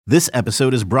This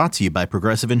episode is brought to you by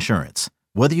Progressive Insurance.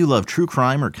 Whether you love true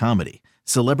crime or comedy,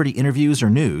 celebrity interviews or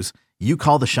news, you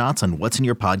call the shots on what's in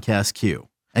your podcast queue.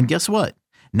 And guess what?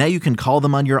 Now you can call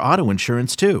them on your auto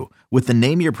insurance too with the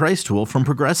Name Your Price tool from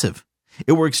Progressive.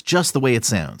 It works just the way it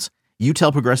sounds. You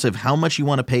tell Progressive how much you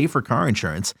want to pay for car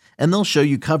insurance, and they'll show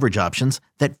you coverage options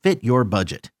that fit your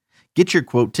budget. Get your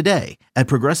quote today at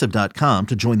Progressive.com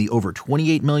to join the over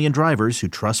 28 million drivers who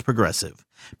trust Progressive.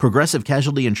 Progressive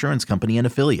Casualty Insurance Company and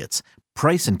Affiliates.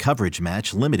 Price and coverage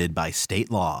match limited by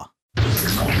state law.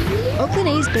 Oakland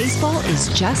A's baseball is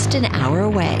just an hour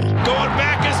away. Going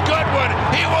back is Goodwin.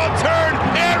 He will turn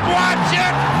and watch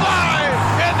it fly.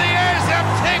 And the A's have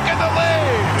taken the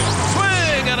lead.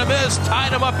 Swing and a miss.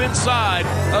 Tied him up inside.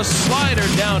 A slider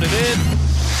down and in.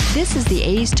 This is the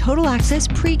A's Total Access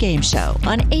pregame show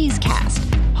on A's Cast,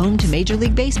 home to Major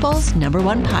League Baseball's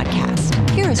 #1 podcast.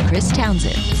 Here is Chris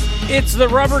Townsend. It's the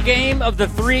rubber game of the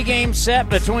three-game set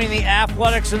between the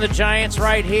Athletics and the Giants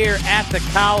right here at the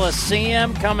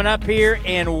Coliseum. Coming up here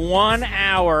in 1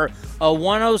 hour, a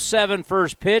 107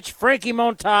 first pitch. Frankie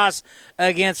Montas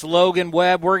against Logan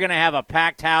Webb. We're going to have a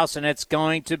packed house, and it's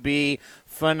going to be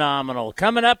phenomenal.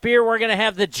 Coming up here, we're going to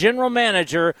have the general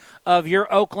manager of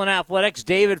your Oakland Athletics,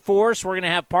 David Forst. We're going to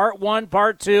have part 1,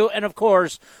 part 2, and, of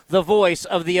course, the voice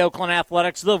of the Oakland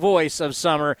Athletics, the voice of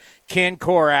summer, Ken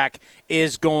Korach,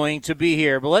 is going to be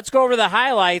here. But let's go over the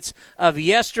highlights of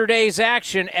yesterday's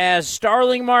action as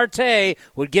Starling Marte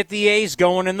would get the A's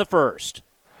going in the first.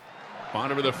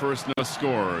 Bottom of the first, no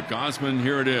score. Gosman,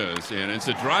 here it is. And it's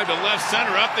a drive to left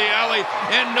center, up the alley,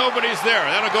 and nobody's there.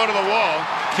 That'll go to the wall.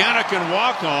 Canna can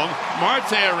walk home.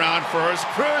 Marte around first,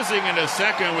 cruising into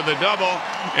second with a double.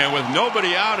 And with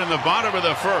nobody out in the bottom of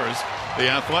the first, the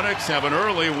Athletics have an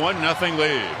early 1-0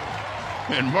 lead.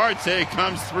 And Marte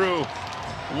comes through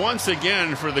once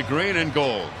again for the green and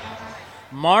gold.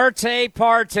 Marte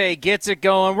Parte gets it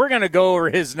going. We're going to go over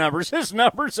his numbers. His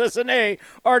numbers as an A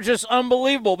are just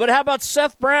unbelievable. But how about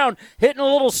Seth Brown hitting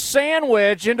a little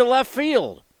sandwich into left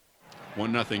field?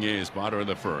 1-0 A's, bottom of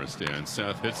the first. And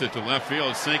Seth hits it to left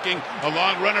field, sinking. A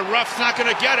long run, and Ruff's not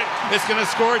going to get it. It's going to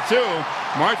score two.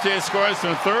 Marte scores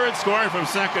from third. Scoring from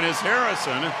second is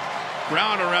Harrison.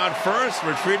 Brown around first.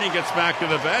 Retreating, gets back to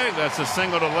the bag. That's a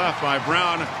single to left by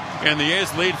Brown. And the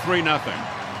A's lead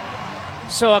 3-0.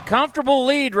 So a comfortable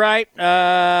lead, right?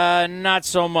 Not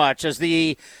so much. As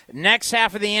the next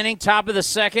half of the inning, top of the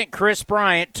second, Chris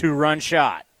Bryant, 2-run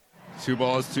shot. 2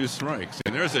 balls, 2 strikes.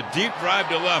 And there's a deep drive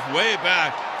to left, way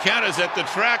back. Canna's at the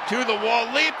track, to the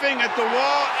wall, leaping at the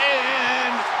wall,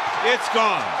 and it's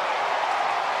gone.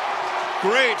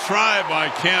 Great try by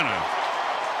Canna.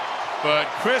 But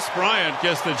Chris Bryant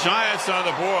gets the Giants on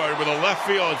the board with a left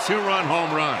field 2-run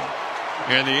home run.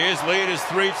 And the A's lead is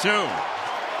 3-2.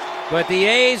 But the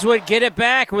A's would get it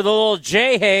back with a little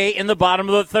J-Hay in the bottom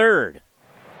of the third.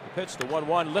 The pitch to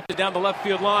 1-1, lifted down the left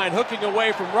field line, hooking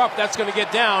away from Rupp. That's going to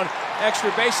get down.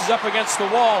 Extra bases up against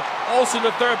the wall. Olsen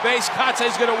to third base.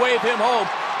 Kotze's going to wave him home.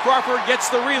 Crawford gets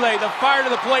the relay. The fire to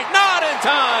the plate. Not in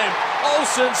time.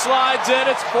 Olsen slides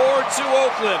in. It's 4-2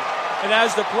 Oakland. And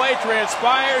as the play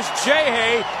transpires,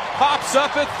 J-Hay pops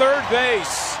up at third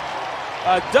base.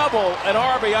 A double, an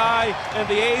RBI, and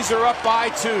the A's are up by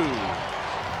 2.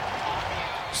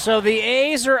 So the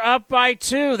A's are up by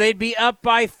 2. They'd be up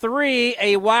by 3.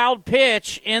 A wild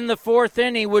pitch in the fourth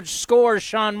inning would score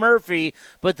Sean Murphy.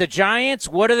 But the Giants,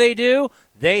 what do?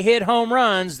 They hit home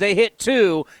runs. They hit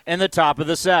 2 in the top of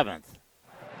the 7th.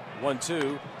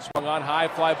 1-2. Swung on high,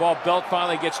 fly ball. Belt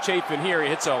finally gets Chafin here. He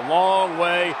hits a long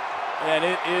way, and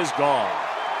it is gone.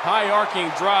 High arcing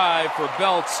drive for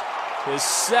Belts, his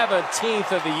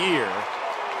 17th of the year.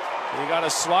 He got a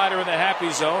slider in the happy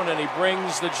zone, and he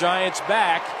brings the Giants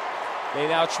back. They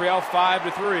now trail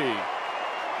 5-3.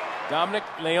 Dominic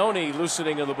Leone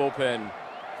loosening in the bullpen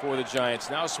for the Giants.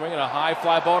 Now swinging a high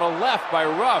fly ball to left by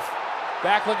Ruff.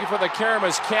 Back looking for the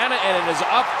Karamas Canna, and it is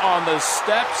up on the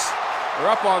steps, or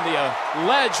up on the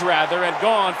ledge, rather, and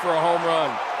gone for a home run.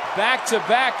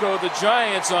 Back-to-back go the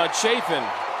Giants on Chafin,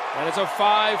 and it's a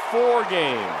 5-4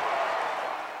 game.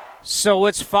 So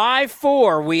it's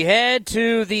 5-4. We head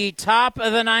to the top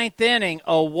of the 9th inning.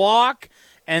 A walk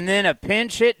and then a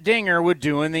pinch hit dinger would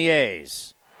do in the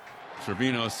A's.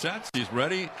 Trevino sets. He's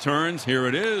ready. Turns. Here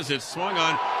it is. It's swung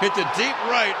on. Hit to deep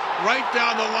right. Right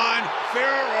down the line.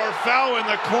 Fair or foul in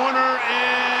the corner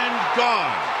and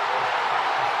gone.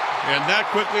 And that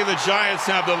quickly the Giants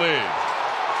have the lead.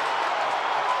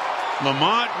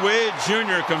 Lamont Wade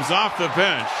Jr. comes off the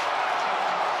bench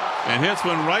and hits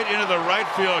one right into the right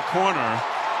field corner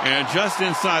and just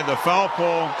inside the foul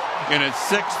pole, and it's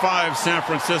 6-5 San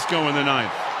Francisco in the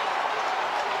 9th.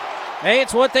 Hey,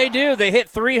 it's what they do. They hit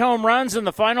 3 home runs in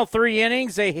the final 3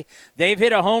 innings. They've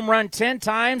hit a home run 10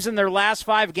 times in their last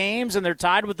 5 games, and they're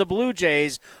tied with the Blue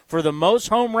Jays for the most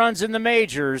home runs in the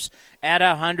majors at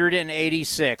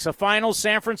 186. A final,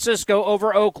 San Francisco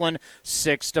over Oakland,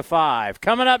 6-5.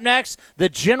 Coming up next, the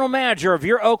general manager of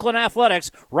your Oakland Athletics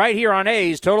right here on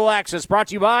A's Total Access, brought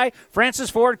to you by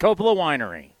Francis Ford Coppola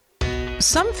Winery.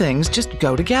 Some things just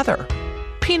go together.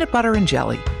 Peanut butter and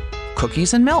jelly,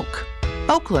 cookies and milk,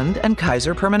 Oakland and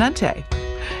Kaiser Permanente.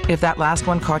 If that last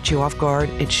one caught you off guard,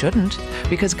 it shouldn't,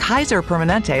 because Kaiser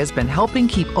Permanente has been helping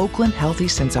keep Oakland healthy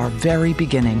since our very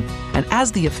beginning. And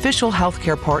as the official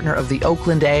healthcare partner of the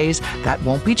Oakland A's, that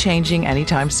won't be changing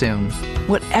anytime soon.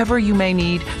 Whatever you may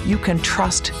need, you can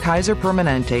trust Kaiser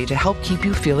Permanente to help keep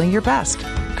you feeling your best.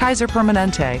 Kaiser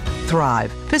Permanente.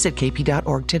 Thrive. Visit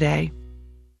kp.org today.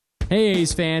 Hey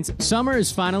A's fans, summer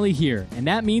is finally here, and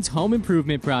that means home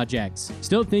improvement projects.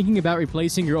 Still thinking about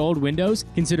replacing your old windows?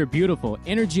 Consider beautiful,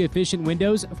 energy-efficient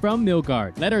windows from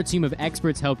Milgard. Let our team of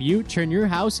experts help you turn your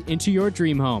house into your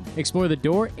dream home. Explore the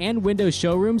door and window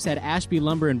showrooms at Ashby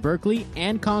Lumber in Berkeley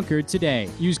and Concord today.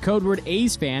 Use code word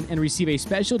A'sFan and receive a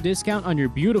special discount on your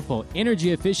beautiful,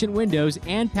 energy-efficient windows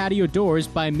and patio doors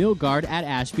by Milgard at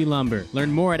Ashby Lumber.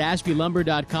 Learn more at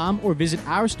ashbylumber.com or visit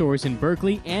our stores in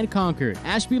Berkeley and Concord.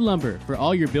 Ashby Lumber, for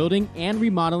all your building and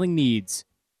remodeling needs.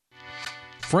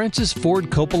 Francis Ford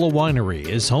Coppola Winery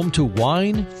is home to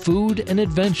wine, food, and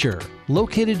adventure.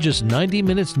 Located just 90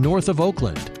 minutes north of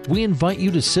Oakland, we invite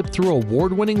you to sip through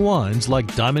award-winning wines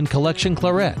like Diamond Collection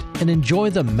Claret and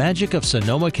enjoy the magic of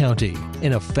Sonoma County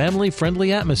in a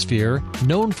family-friendly atmosphere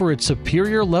known for its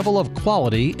superior level of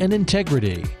quality and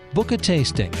integrity. Book a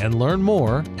tasting and learn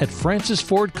more at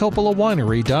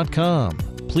francisfordcoppolawinery.com.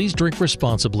 Please drink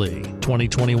responsibly.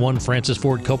 2021 Francis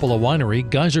Ford Coppola Winery,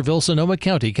 Geyserville, Sonoma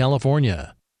County,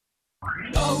 California.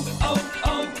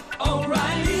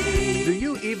 O'Reilly. Do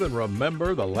you even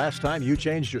remember the last time you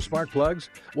changed your spark plugs?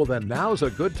 Well, then now's a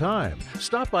good time.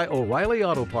 Stop by O'Reilly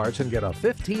Auto Parts and get a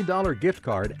 $15 gift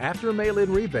card after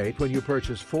mail-in rebate when you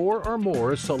purchase 4 or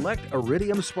more select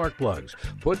Iridium spark plugs.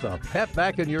 Put the pep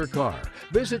back in your car.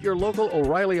 Visit your local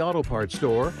O'Reilly Auto Parts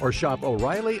store or shop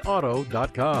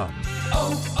O'ReillyAuto.com.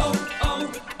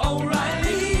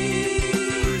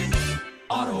 O'Reilly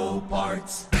Auto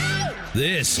Parts.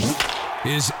 This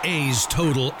is A's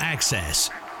Total Access.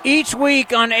 Each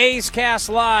week on A's Cast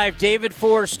Live, David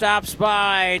Forst stops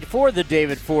by for the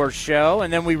David Forst Show,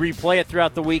 and then we replay it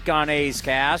throughout the week on A's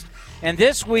Cast. And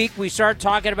this week, we start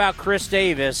talking about Chris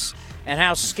Davis and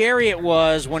how scary it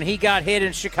was when he got hit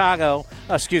in Chicago.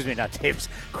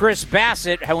 Chris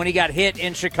Bassett, when he got hit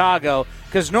in Chicago,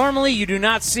 because normally you do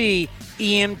not see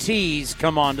EMTs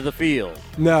come onto the field.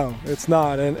 No, it's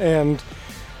not. And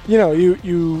you know,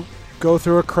 you go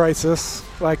through a crisis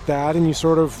like that, and you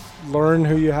sort of learn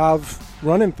who you have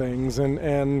running things.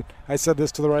 And I said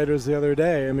this to the writers the other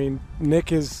day. I mean,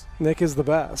 Nick is the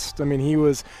best. I mean, he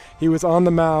was on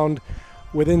the mound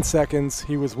within seconds.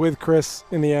 He was with Chris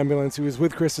in the ambulance. He was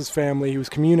with Chris's family. He was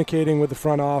communicating with the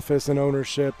front office and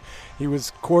ownership. He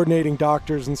was coordinating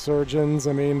doctors and surgeons.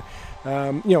 I mean,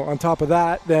 on top of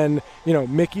that, then,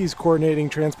 Mickey's coordinating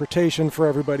transportation for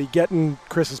everybody, getting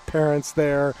Chris's parents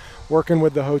there, working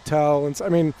with the hotel. And so, I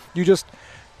mean,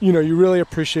 you really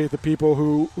appreciate the people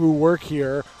who work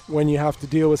here when you have to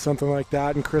deal with something like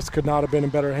that, and Chris could not have been in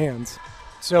better hands.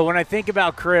 So when I think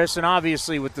about Chris, and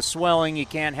obviously with the swelling, you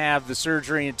can't have the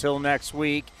surgery until next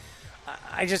week,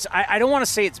 I don't want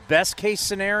to say it's best case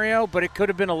scenario, but it could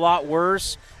have been a lot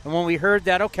worse. And when we heard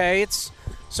that, okay, it's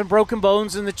some broken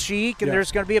bones in the cheek, and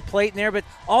there's going to be a plate in there, but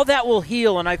all that will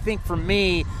heal. And I think for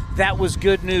me, that was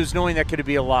good news, knowing that could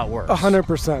be a lot worse.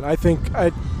 100%.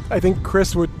 I think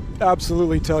Chris would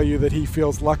absolutely tell you that he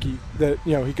feels lucky that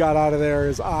he got out of there.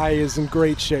 His eye is in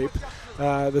great shape.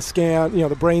 The scan,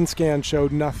 the brain scan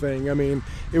showed nothing. I mean,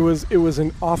 it was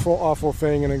an awful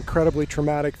thing, an incredibly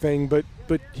traumatic thing, but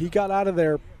he got out of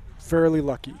there fairly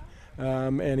lucky.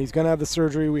 And he's going to have the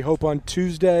surgery, we hope, on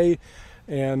Tuesday,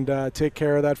 and take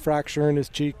care of that fracture in his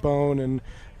cheekbone. And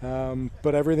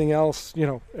but everything else,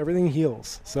 everything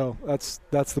heals. So that's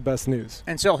the best news.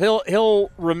 And so he'll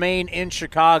remain in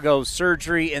Chicago,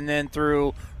 surgery, and then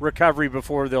through recovery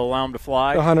before they'll allow him to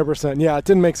fly? 100%. Yeah, it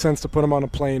didn't make sense to put him on a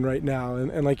plane right now.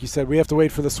 And like you said, we have to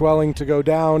wait for the swelling to go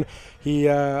down. He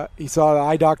saw the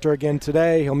eye doctor again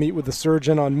today. He'll meet with the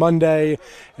surgeon on Monday.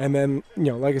 And then,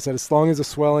 like I said, as long as the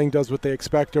swelling does what they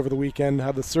expect over the weekend,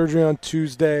 have the surgery on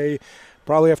Tuesday.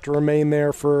 Probably have to remain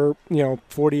there for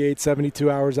 48,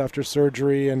 72 hours after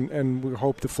surgery, and we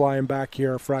hope to fly him back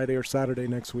here Friday or Saturday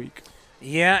next week.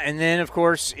 Yeah, and then, of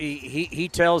course, he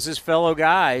tells his fellow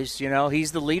guys,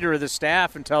 he's the leader of the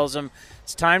staff and tells them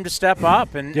it's time to step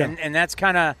up, and that's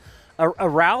kind of a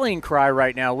rallying cry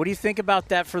right now. What do you think about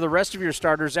that for the rest of your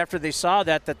starters after they saw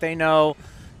that they know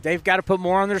they've got to put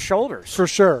more on their shoulders? For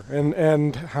sure,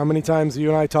 and how many times you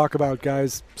and I talk about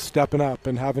guys stepping up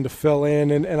and having to fill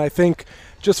in, and I think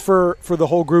just for the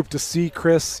whole group to see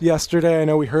Chris yesterday, I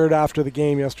know we heard after the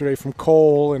game yesterday from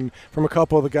Cole and from a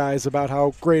couple of the guys about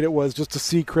how great it was just to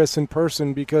see Chris in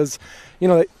person because,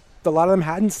 a lot of them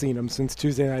hadn't seen him since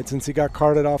Tuesday night, since he got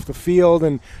carted off the field,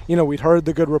 and, we'd heard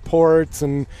the good reports,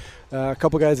 and a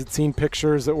couple guys had seen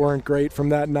pictures that weren't great from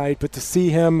that night, but to see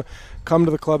him come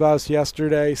to the clubhouse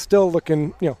yesterday, still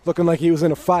looking like he was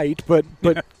in a fight, but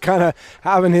kind of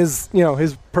having his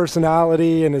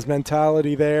personality and his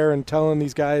mentality there and telling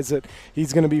these guys that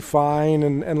he's going to be fine.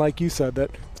 And like you said,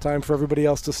 that it's time for everybody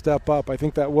else to step up. I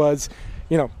think that was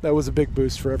a big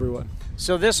boost for everyone.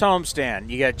 So this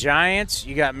homestand, you got Giants,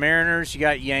 you got Mariners, you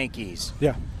got Yankees.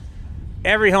 Yeah.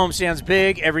 Every homestand's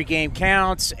big. Every game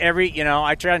counts.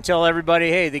 I try and tell everybody,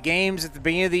 hey, the games at the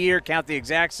beginning of the year count the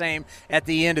exact same at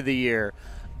the end of the year.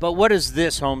 But what does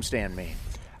this homestand mean?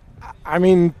 I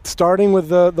mean, starting with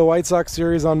the White Sox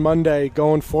series on Monday,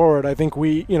 going forward, I think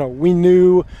we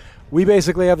knew we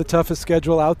basically have the toughest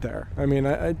schedule out there. I mean,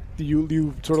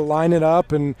 you sort of line it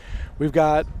up, and we've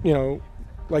got,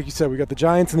 like you said, we got the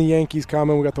Giants and the Yankees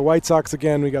coming. We got the White Sox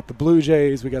again. We got the Blue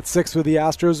Jays. We got 6 with the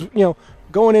Astros.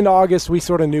 Going into August, we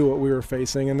sort of knew what we were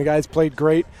facing, and the guys played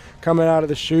great coming out of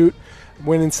the chute,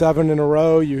 winning 7 in a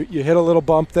row. You hit a little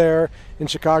bump there in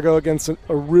Chicago against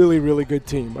a really, really good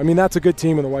team. I mean, that's a good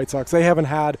team in the White Sox. They haven't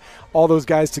had all those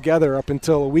guys together up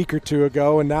until a week or two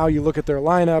ago, and now you look at their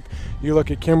lineup, you look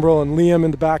at Kimbrel and Liam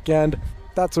in the back end.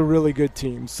 That's a really good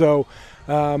team. So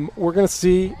we're going to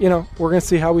see,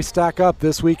 how we stack up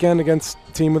this weekend against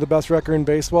the team with the best record in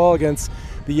baseball, against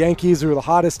the Yankees, who are the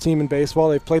hottest team in baseball.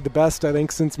 They've played the best, I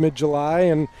think, since mid-July.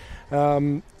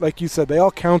 And like you said, they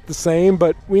all count the same.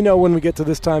 But we know when we get to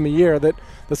this time of year that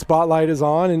the spotlight is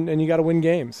on, and you got to win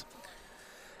games.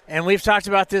 And we've talked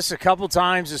about this a couple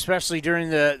times, especially during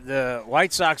the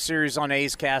White Sox series on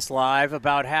A's Cast Live,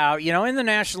 about how, in the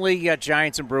National League, you got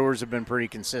Giants and Brewers have been pretty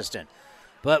consistent.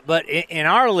 But in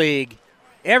our league,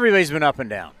 everybody's been up and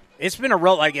down. It's been a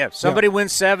roll. Somebody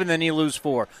wins 7, then you lose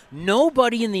 4.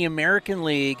 Nobody in the American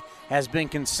League has been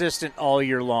consistent all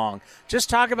year long.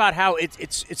 Just talk about how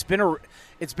it's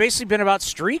basically been about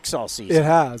streaks all season. It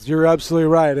has. You're absolutely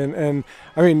right. And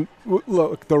I mean,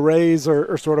 look, the Rays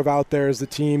are sort of out there as the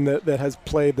team that has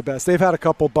played the best. They've had a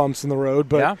couple bumps in the road,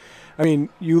 but yeah. I mean,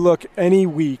 you look any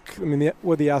week. I mean, the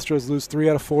Astros lose 3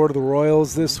 out of 4 to the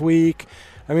Royals this week.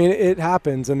 I mean, it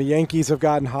happens, and the Yankees have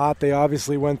gotten hot. They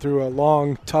obviously went through a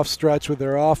long, tough stretch with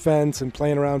their offense and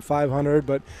playing around 500,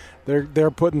 but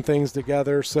they're putting things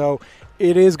together. So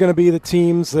it is going to be the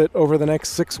teams that over the next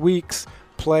 6 weeks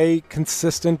play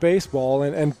consistent baseball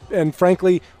and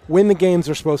frankly, win the games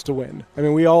they're supposed to win. I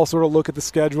mean, we all sort of look at the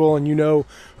schedule, and who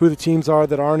the teams are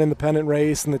that aren't in the pennant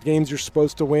race and the games you're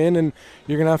supposed to win, and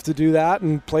you're going to have to do that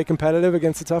and play competitive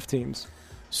against the tough teams.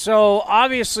 So,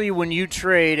 obviously, when you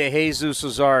trade a Jesus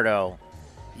Luzardo,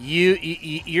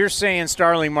 you're saying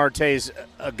Starling Marte's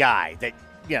a guy that,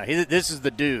 this is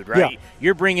the dude, right? Yeah.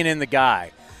 You're bringing in the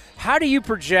guy. How do you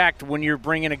project when you're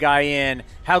bringing a guy in,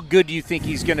 how good do you think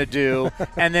he's going to do,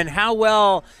 and then how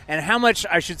well and how much,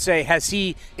 I should say, has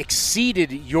he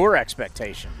exceeded your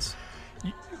expectations?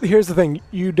 Here's the thing.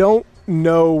 You don't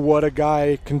know what a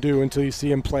guy can do until you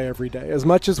see him play every day. As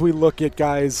much as we look at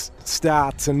guys'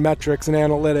 stats and metrics and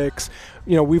analytics,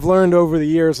 we've learned over the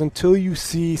years, until you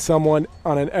see someone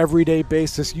on an everyday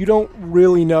basis, you don't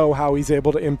really know how he's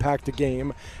able to impact a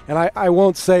game. And I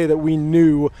won't say that we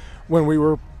knew when we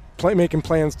were making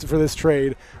plans for this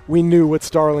trade, we knew what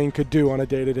Starling could do on a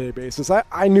day-to-day basis.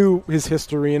 I knew his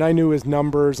history, and I knew his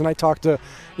numbers, and I talked to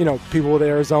people with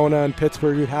Arizona and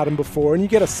Pittsburgh who'd had him before, and you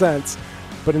get a sense.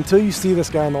 But until you see this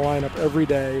guy in the lineup every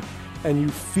day, and you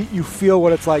feel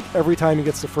what it's like every time he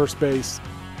gets to first base,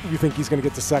 you think he's going to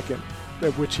get to second,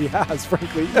 which he has,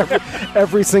 frankly,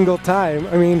 every single time.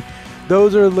 I mean,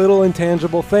 those are little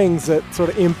intangible things that sort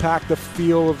of impact the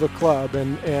feel of the club,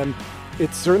 and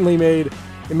it certainly made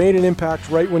an impact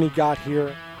right when he got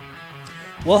here.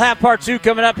 We'll have part 2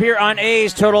 coming up here on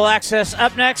A's Total Access.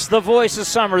 Up next, the voice of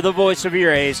summer, the voice of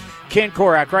your A's, Ken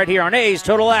Korach, right here on A's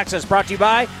Total Access, brought to you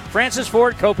by Francis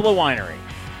Ford Coppola Winery.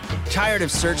 Tired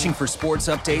of searching for sports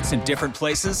updates in different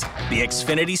places? The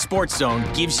Xfinity Sports Zone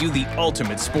gives you the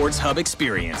ultimate sports hub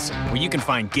experience, where you can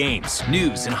find games,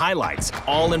 news, and highlights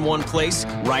all in one place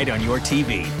right on your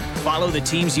TV. Follow the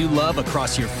teams you love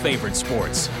across your favorite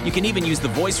sports. You can even use the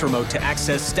voice remote to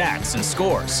access stats and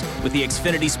scores. With the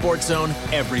Xfinity Sports Zone,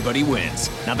 everybody wins.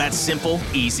 Now that's simple,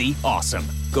 easy, awesome.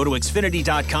 Go to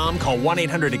Xfinity.com, call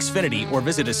 1-800-XFINITY, or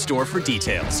visit a store for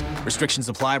details. Restrictions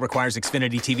apply. Requires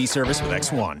Xfinity TV service with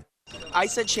X1. I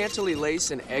said Chantilly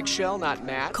lace and eggshell, not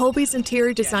matte. Colby's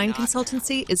interior design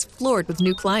consultancy is floored with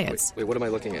new clients. Wait, what am I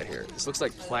looking at here? This looks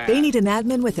like plaid. They need an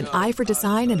admin with an eye for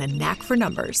design and a knack for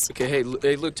numbers. Okay, hey,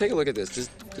 Luke, take a look at this.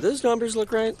 Do those numbers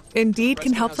look right? Indeed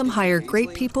can help them hire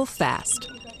great people fast.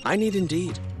 I need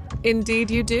Indeed. Indeed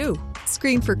you do.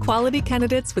 Screen for quality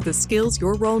candidates with the skills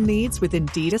your role needs with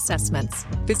Indeed assessments.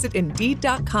 Visit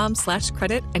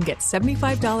Indeed.com/credit and get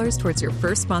 $75 towards your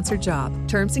first sponsored job.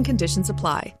 Terms and conditions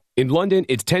apply. In London,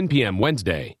 it's 10 p.m.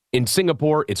 Wednesday. In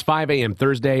Singapore, it's 5 a.m.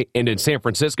 Thursday. And in San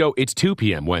Francisco, it's 2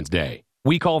 p.m. Wednesday.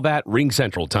 We call that Ring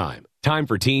Central Time. Time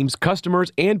for teams,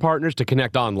 customers, and partners to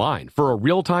connect online for a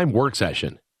real-time work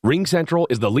session. Ring Central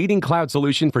is the leading cloud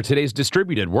solution for today's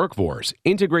distributed workforce,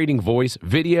 integrating voice,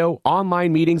 video,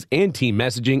 online meetings, and team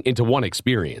messaging into one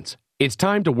experience. It's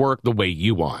time to work the way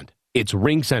you want. It's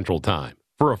Ring Central Time.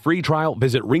 For a free trial,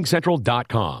 visit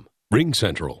ringcentral.com. Ring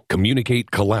Central. Communicate,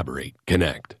 collaborate,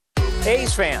 connect.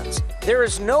 A's fans, there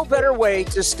is no better way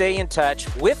to stay in touch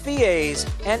with the A's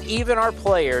and even our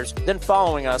players than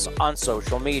following us on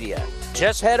social media.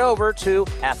 Just head over to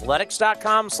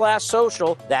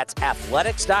athletics.com/social. That's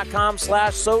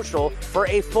athletics.com/social for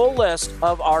a full list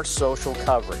of our social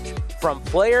coverage, from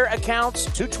player accounts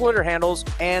to Twitter handles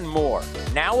and more.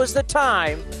 Now is the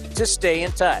time to stay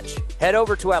in touch. Head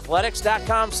over to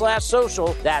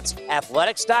athletics.com/social. That's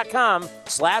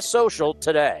athletics.com/social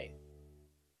today.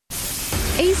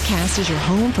 A's Cast is your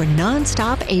home for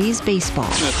nonstop A's baseball.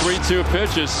 The 3-2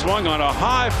 pitch is swung on a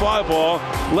high fly ball.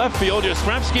 Left field,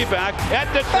 Yastrzemski back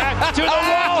at the track to the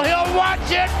wall. He'll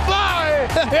watch it fly.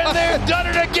 And they've done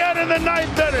it again in the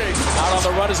ninth inning. Out on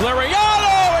the run is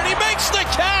Liriano, and he makes the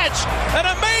catch. An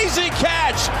amazing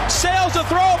catch. Sails the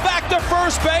throw back to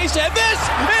first base, and this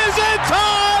is in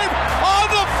time on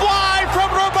the fly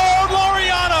from Ramon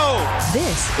Liriano.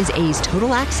 This is A's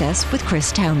Total Access with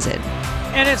Chris Townsend.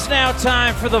 And it's now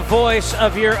time for the voice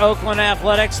of your Oakland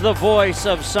Athletics, the voice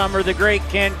of summer, the great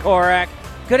Ken Korach.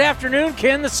 Good afternoon,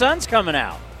 Ken. The sun's coming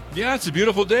out. Yeah, it's a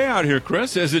beautiful day out here,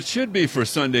 Chris, as it should be for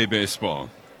Sunday baseball.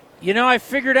 You know, I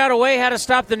figured out a way how to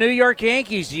stop the New York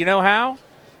Yankees. Do you know how?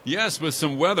 Yes, with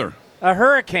some weather. A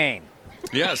hurricane.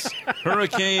 Yes,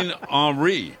 Hurricane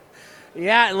Henri.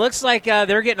 Yeah, it looks like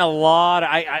they're getting a lot.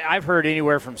 I've heard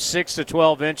anywhere from 6 to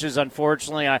 12 inches,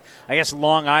 unfortunately. I guess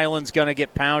Long Island's going to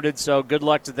get pounded, so good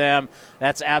luck to them.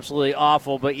 That's absolutely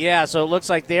awful. But, yeah, so it looks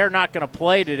like they're not going to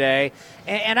play today.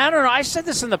 And I don't know. I said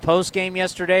this in the postgame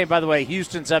yesterday. By the way,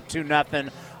 Houston's up 2-0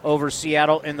 over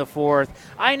Seattle in the fourth.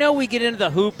 I know we get into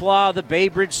the hoopla, the Bay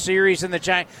Bridge series, and the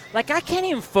Giant. Like, I can't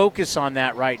even focus on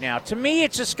that right now. To me,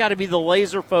 it's just got to be the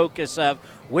laser focus of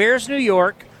where's New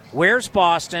York, where's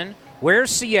Boston,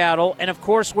 where's Seattle, and, of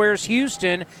course, where's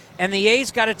Houston? And the A's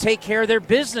got to take care of their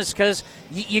business because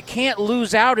you can't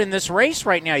lose out in this race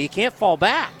right now. You can't fall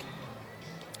back.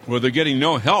 Well, they're getting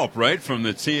no help, right, from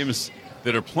the teams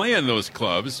that are playing those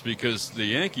clubs, because the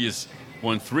Yankees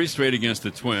won 3 straight against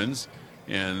the Twins,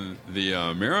 and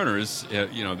the Mariners,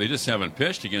 they just haven't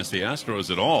pitched against the Astros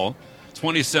at all.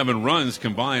 27 runs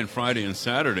combined Friday and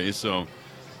Saturday. So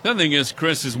the other thing is,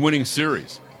 Chris, is winning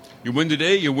series. You win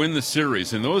today, you win the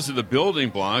series. And those are the building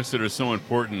blocks that are so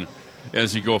important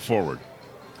as you go forward.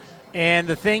 And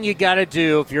the thing you got to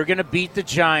do, if you're going to beat the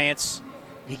Giants,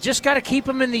 you just got to keep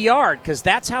them in the yard, because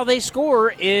that's how they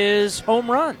score, is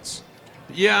home runs.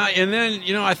 Yeah, and then,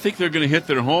 I think they're going to hit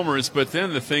their homers, but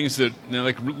then the things that,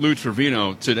 like Lou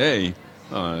Trevino today,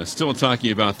 still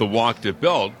talking about the walk to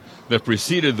Belt that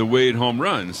preceded the Wade home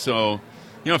run. So,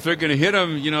 if they're going to hit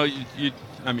them,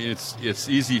 it's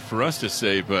easy for us to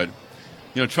say, but,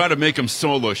 try to make them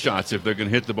solo shots if they're going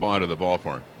to hit the ball out of the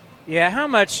ballpark. Yeah, how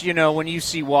much, when you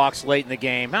see walks late in the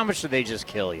game, how much do they just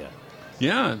kill you?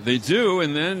 Yeah, they do,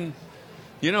 and then,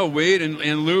 Wade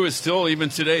and Lou is still, even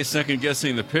today,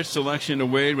 second-guessing the pitch selection to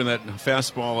Wade with that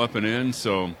fastball up and in,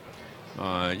 so,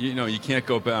 you can't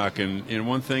go back. And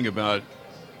one thing about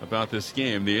this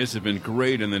game, the A's have been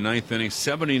great in the ninth inning,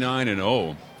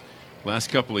 79-0.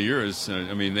 Last couple of years,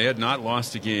 they had not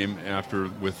lost a game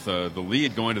with the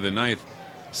lead going to the ninth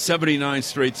 79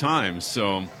 straight times.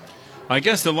 So I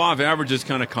guess the law of averages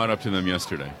kind of caught up to them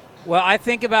yesterday. Well, I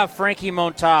think about Frankie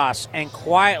Montas, and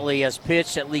quietly has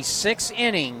pitched at least 6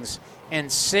 innings in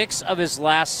 6 of his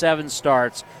last 7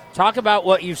 starts. Talk about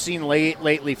what you've seen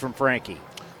lately from Frankie.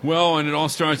 Well, and it all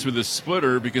starts with his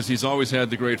splitter, because he's always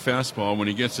had the great fastball. When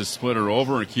he gets his splitter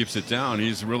over and keeps it down,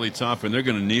 he's really tough, and they're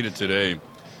going to need it today,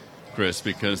 Chris,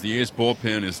 because the A's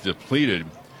bullpen is depleted.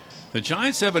 The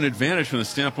Giants have an advantage from the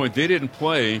standpoint they didn't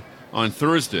play on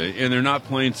Thursday, and they're not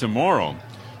playing tomorrow.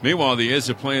 Meanwhile, the A's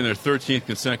are playing their 13th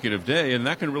consecutive day, and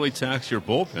that can really tax your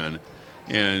bullpen.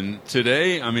 And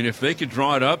today, I mean, if they could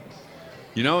draw it up,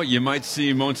 you know, you might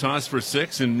see Montas for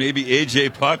 6 and maybe A.J.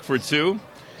 Puck for 2.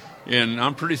 And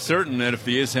I'm pretty certain that if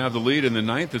the A's have the lead in the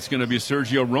 9th, it's going to be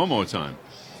Sergio Romo time.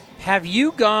 Have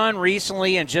you gone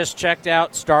recently and just checked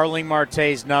out Starling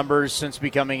Marte's numbers since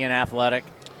becoming an Athletic?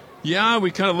 Yeah,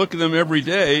 we kind of look at them every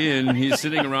day, and he's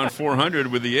sitting around 400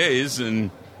 with the A's.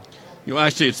 And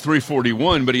actually it's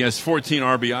 341, but he has 14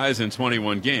 RBIs in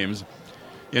 21 games.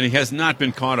 And he has not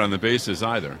been caught on the bases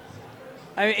either.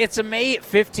 I mean, it's amazing.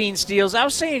 15 steals. I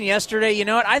was saying yesterday, you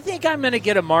know what? I think I'm going to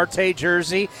get a Marte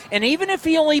jersey. And even if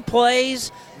he only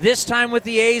plays this time with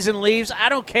the A's and leaves, I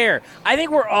don't care. I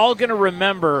think we're all going to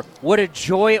remember what a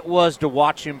joy it was to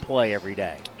watch him play every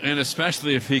day. And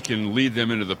especially if he can lead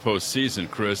them into the postseason,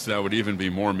 Chris, that would even be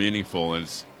more meaningful. And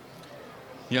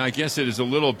I guess it is a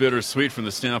little bittersweet from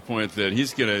the standpoint that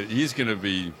he's going to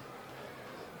be.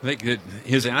 I think that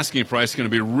his asking price is going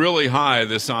to be really high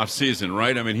this offseason,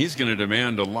 right? I mean, he's going to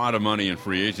demand a lot of money in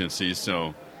free agency.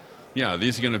 So, yeah,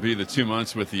 these are going to be the 2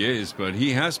 months with the A's. But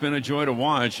he has been a joy to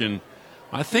watch, and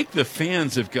I think the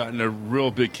fans have gotten a real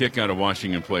big kick out of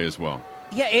watching him play as well.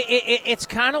 Yeah, it's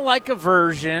kind of like a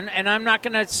version, and I'm not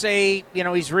going to say,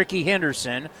 he's Ricky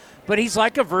Henderson, but he's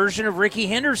like a version of Ricky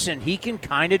Henderson. He can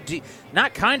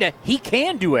he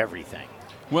can do everything.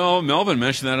 Well, Melvin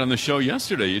mentioned that on the show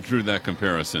yesterday. You drew that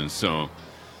comparison. So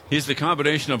he's the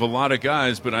combination of a lot of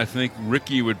guys, but I think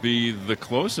Ricky would be the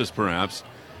closest perhaps.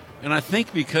 And I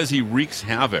think because he wreaks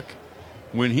havoc.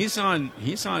 When he's on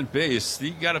base,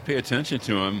 you got to pay attention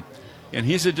to him. And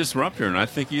he's a disruptor, and I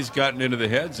think he's gotten into the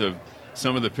heads of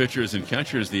some of the pitchers and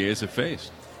catchers the A's have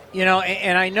faced.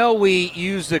 And I know we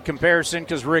use the comparison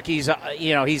because Ricky's,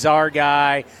 he's our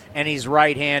guy, and he's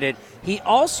right-handed. He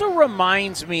also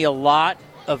reminds me a lot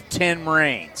of Tim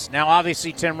Raines. Now,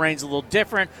 obviously, Tim Raines is a little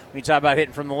different when you talk about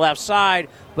hitting from the left side,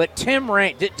 but Tim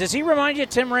Raines, does he remind you of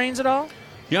Tim Raines at all?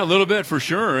 Yeah, a little bit for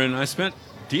sure, and I spent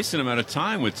a decent amount of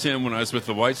time with Tim when I was with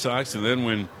the White Sox, and then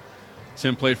when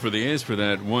Tim played for the A's for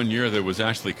that 1 year that was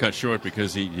actually cut short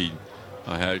because he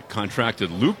had contracted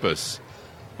lupus.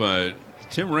 But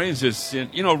Tim Raines is,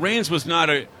 Raines was not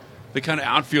the kind of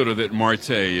outfielder that Marte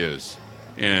is.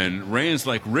 And Raines,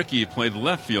 like Ricky, played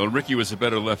left field. Ricky was a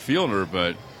better left fielder,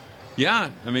 but yeah,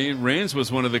 I mean, Raines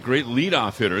was one of the great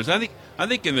leadoff hitters. I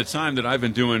think in the time that I've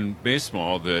been doing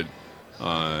baseball that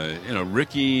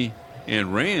Ricky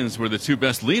and Raines were the 2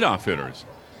 best leadoff hitters.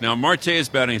 Now Marte is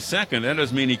batting second. That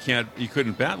doesn't mean he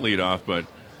couldn't bat leadoff, but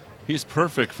he's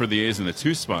perfect for the A's in the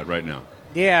 2 spot right now.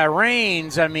 Yeah,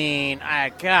 Raines, I mean,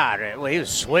 he was a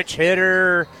switch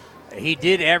hitter. He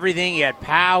did everything. He had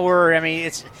power. I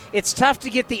mean, it's tough to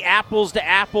get the apples to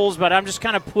apples, but I'm just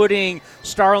kind of putting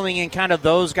Starling in kind of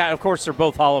those guys. Of course, they're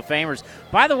both Hall of Famers.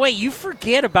 By the way, you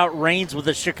forget about Raines with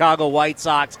the Chicago White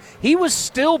Sox. He was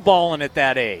still balling at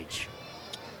that age.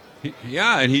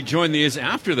 And he joined the A's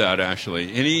after that,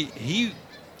 actually. And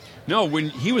when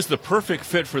he was the perfect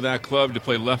fit for that club to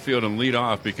play left field and lead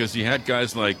off because he had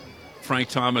guys like Frank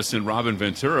Thomas and Robin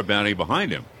Ventura batting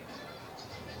behind him.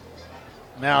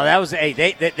 No, that was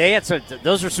they had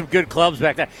those are some good clubs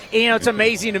back then. It's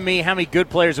amazing to me how many good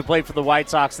players have played for the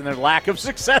White Sox and their lack of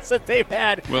success that they've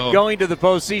had going to the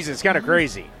postseason. It's kind of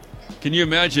crazy. Can you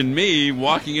imagine me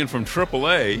walking in from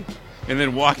AAA and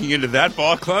then walking into that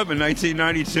ball club in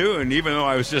 1992? And even though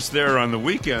I was just there on the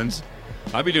weekends,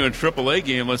 I'd be doing a AAA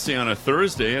game, let's say on a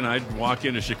Thursday, and I'd walk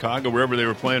into Chicago, wherever they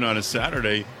were playing on a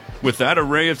Saturday, with that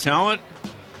array of talent.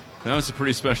 That was a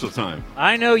pretty special time.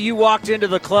 I know you walked into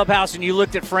the clubhouse and you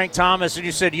looked at Frank Thomas and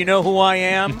you said, "You know who I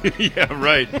am?" Yeah,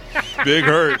 right. Big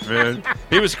hurt, man.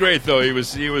 He was great, though.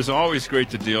 He was always great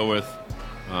to deal with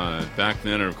back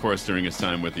then, and of course during his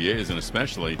time with the A's, and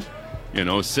especially in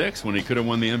 2006 when he could have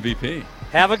won the MVP.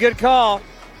 Have a good call.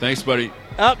 Thanks, buddy.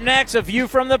 Up next, a view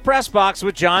from the press box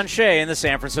with John Shea in the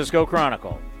San Francisco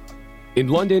Chronicle. In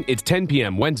London, it's 10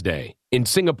 p.m. Wednesday. In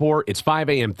Singapore, it's 5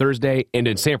 a.m. Thursday. And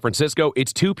in San Francisco,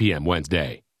 it's 2 p.m.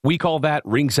 Wednesday. We call that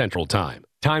Ring Central Time.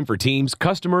 Time for teams,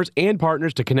 customers, and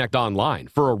partners to connect online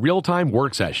for a real-time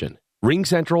work session. Ring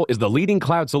Central is the leading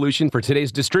cloud solution for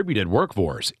today's distributed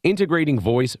workforce, integrating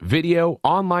voice, video,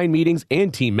 online meetings,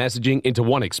 and team messaging into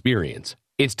one experience.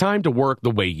 It's time to work the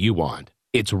way you want.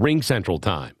 It's RingCentral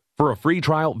time. For a free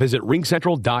trial, visit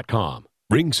ringcentral.com.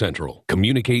 RingCentral.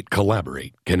 Communicate,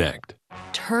 collaborate, connect.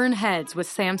 Turn heads with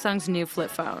Samsung's new flip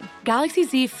phone. Galaxy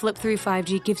Z Flip 3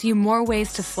 5G gives you more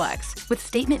ways to flex, with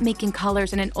statement-making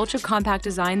colors and an ultra-compact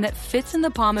design that fits in the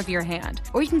palm of your hand.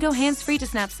 Or you can go hands-free to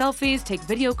snap selfies, take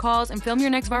video calls, and film your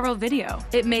next viral video.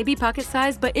 It may be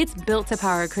pocket-sized, but it's built to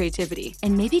power creativity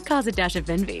and maybe cause a dash of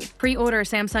envy. Pre-order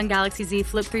Samsung Galaxy Z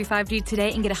Flip 3 5G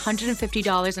today and get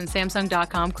 $150 in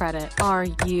Samsung.com credit. Are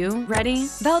you ready?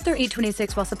 Valid through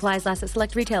 8/26 while supplies last at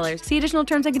select retailers. See additional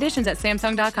terms and conditions at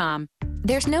Samsung.com.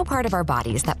 There's no part of our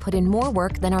bodies that put in more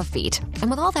work than our feet.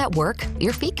 And with all that work,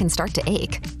 your feet can start to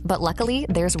ache. But luckily,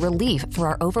 there's relief for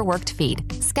our overworked feet.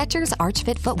 Skechers Arch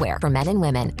Fit footwear for men and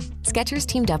women. Skechers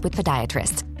teamed up with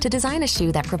podiatrists to design a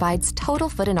shoe that provides total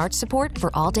foot and arch support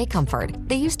for all-day comfort.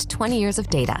 They used 20 years of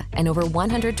data and over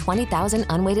 120,000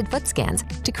 unweighted foot scans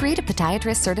to create a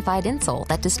podiatrist-certified insole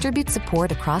that distributes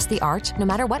support across the arch no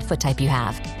matter what foot type you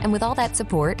have. And with all that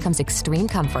support comes extreme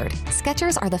comfort.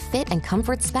 Skechers are the fit and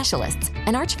comfort specialists,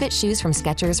 and Arch Fit shoes from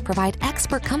Skechers provide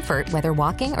expert comfort whether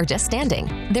walking or just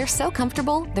standing. They're so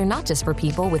comfortable, they're not just for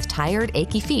people with tired,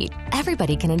 achy feet.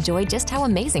 Everybody can enjoy just how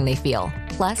amazing they feel.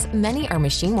 Plus, many are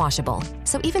machine washable,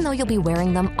 so even though you'll be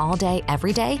wearing them all day,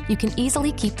 every day, you can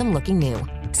easily keep them looking new.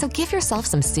 So give yourself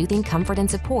some soothing comfort and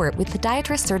support with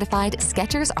podiatrist-certified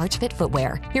Skechers Arch Fit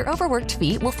footwear. Your overworked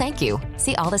feet will thank you.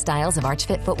 See all the styles of Arch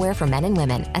Fit footwear for men and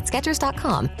women at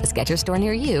Skechers.com, the Skechers store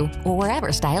near you, or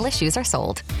wherever stylish shoes are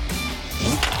sold.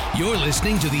 You're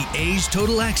listening to the A's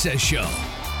Total Access Show.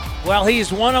 Well,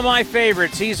 he's one of my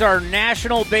favorites. He's our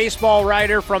national baseball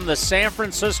writer from the San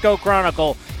Francisco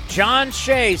Chronicle, John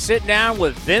Shea, sitting down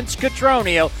with Vince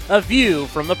Cotroneo, a view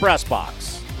from the press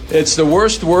box. It's the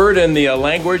worst word in the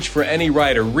language for any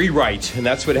writer, rewrite. And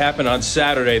that's what happened on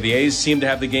Saturday. The A's seemed to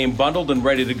have the game bundled and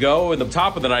ready to go. In the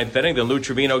top of the ninth inning, then Lou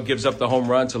Trevino gives up the home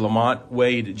run to Lamont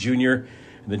Wade Jr.,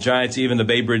 the Giants even the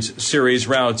Bay Bridge Series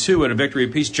round 2 at a victory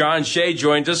apiece. John Shea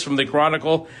joins us from the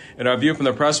Chronicle and our view from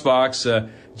the press box.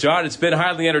 John, it's been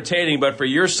highly entertaining, but for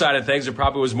your side of things, it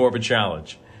probably was more of a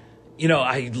challenge. You know,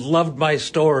 I loved my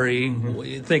story,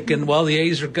 thinking, well, the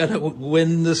A's are going to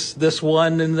win this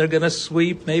one and they're going to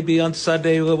sweep maybe on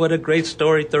Sunday. What a great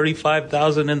story,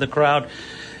 35,000 in the crowd.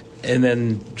 And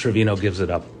then Trevino gives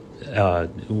it up.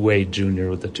 Wade Jr.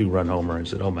 with the 2-run homer and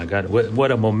said, oh, my God,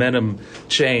 what a momentum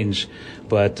change.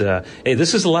 But, hey,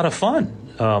 this is a lot of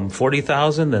fun.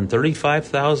 40,000, then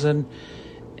 35,000.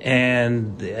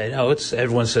 And, you know,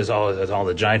 everyone says, oh, it's all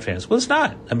the Giant fans. Well, it's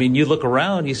not. I mean, you look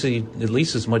around, you see at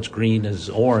least as much green as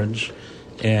orange.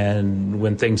 And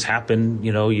when things happen,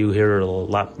 you know, you hear a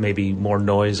lot, maybe more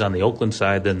noise on the Oakland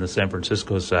side than the San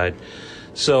Francisco side.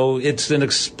 So it's an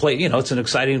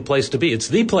exciting place to be. It's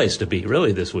the place to be,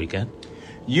 really, this weekend.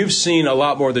 You've seen a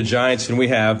lot more of the Giants than we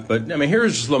have, but I mean,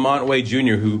 here's Lamont Wade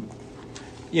Jr., who,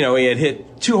 you know, he had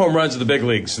hit 2 home runs in the big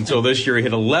leagues until this year. He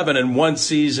hit 11 in one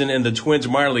season in the Twins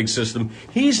minor league system.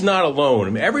 He's not alone. I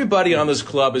mean, everybody on this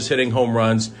club is hitting home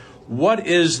runs. What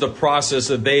is the process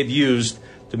that they've used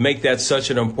to make that such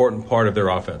an important part of their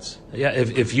offense? Yeah,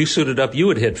 if you suited up, you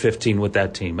would hit 15 with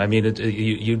that team. I mean,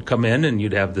 you'd come in and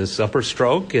you'd have this upper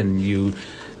stroke, and you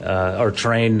are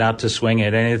trained not to swing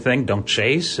at anything, don't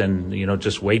chase, and, you know,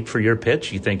 just wait for your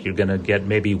pitch. You think you're going to get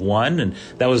maybe one, and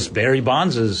that was Barry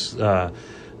Bonds'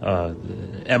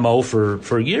 MO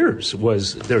for years,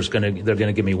 was they're going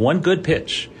to give me one good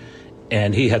pitch,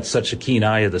 and he had such a keen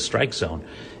eye of the strike zone.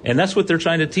 And that's what they're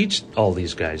trying to teach all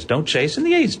these guys. Don't chase. And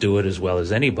the A's do it as well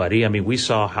as anybody. I mean, we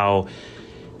saw how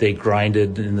they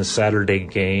grinded in the Saturday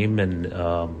game, and,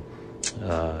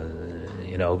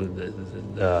 you know,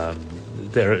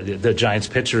 the Giants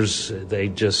pitchers, they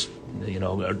just, you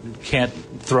know, can't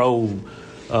throw,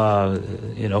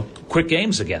 you know, quick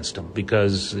games against them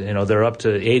because, you know, they're up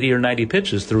to 80 or 90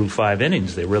 pitches through 5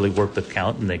 innings. They really work the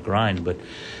count and they grind. But,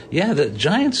 yeah, the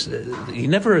Giants, you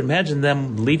never imagine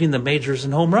them leading the majors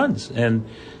in home runs, and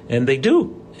they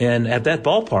do. And at that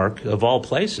ballpark, of all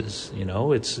places, you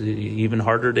know, it's even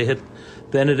harder to hit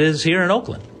than it is here in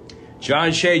Oakland.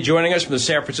 John Shea joining us from the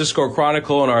San Francisco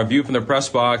Chronicle and our view from the press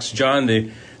box. John,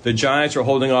 the Giants are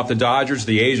holding off the Dodgers.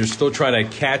 The A's are still trying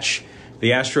to catch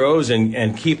the Astros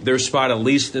and keep their spot at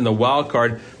least in the wild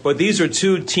card. But these are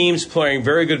two teams playing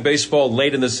very good baseball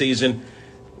late in the season.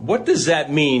 What does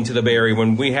that mean to the Bay Area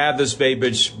when we have this Bay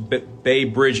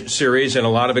Bridge series and a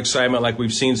lot of excitement like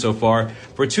we've seen so far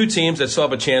for two teams that still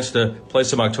have a chance to play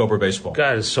some October baseball?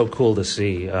 God, it's so cool to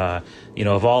see. You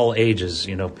know, of all ages,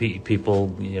 you know,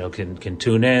 people, you know, can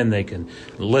tune in, they can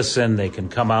listen, they can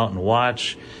come out and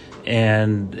watch,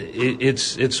 and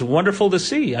it's wonderful to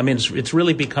see. I mean, it's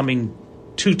really becoming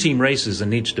two-team races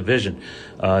in each division,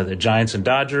 the Giants and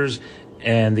Dodgers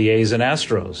and the A's and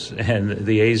Astros. And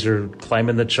the A's are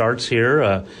climbing the charts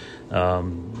here,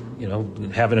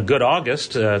 having a good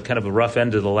August, kind of a rough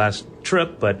end to the last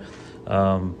trip, but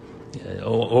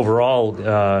overall,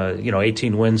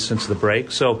 18 wins since the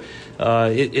break. So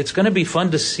it's going to be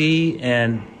fun to see,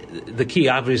 and the key,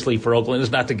 obviously, for Oakland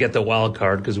is not to get the wild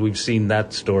card, because we've seen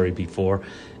that story before.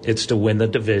 It's to win the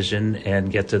division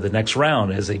and get to the next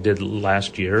round, as they did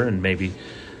last year, and maybe,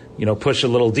 push a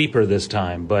little deeper this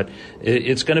time. But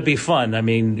it's going to be fun. I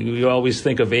mean, you always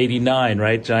think of '89,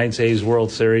 right? Giants-A's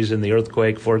World Series and the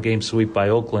earthquake, 4-game sweep by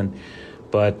Oakland.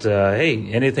 But, hey,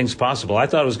 anything's possible. I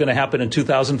thought it was going to happen in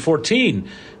 2014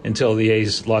 until the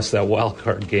A's lost that wild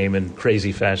card game in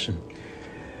crazy fashion.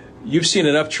 You've seen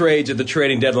enough trades at the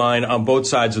trading deadline on both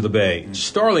sides of the bay.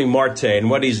 Starling Marte and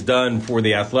what he's done for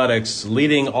the Athletics,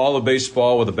 leading all of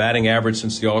baseball with a batting average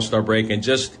since the All-Star break, and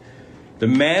just the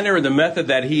manner and the method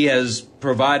that he has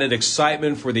provided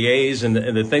excitement for the A's and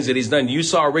the things that he's done. You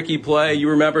saw Ricky play. You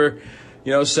remember,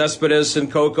 Cespedes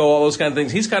and Coco, all those kind of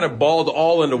things. He's kind of balled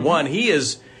all into one.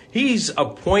 He's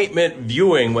appointment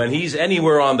viewing when he's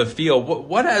anywhere on the field.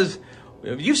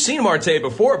 You've seen Marte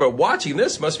before, but watching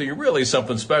this must be really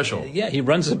something special. Yeah, he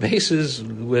runs the bases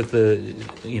with the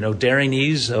daring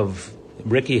ease of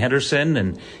Ricky Henderson,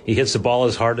 and he hits the ball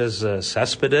as hard as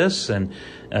Cespedes, and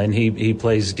he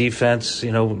plays defense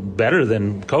better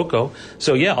than Coco.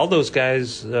 So yeah, all those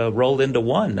guys rolled into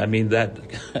one. I mean, that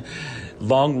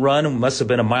long run must have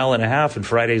been 1.5 miles in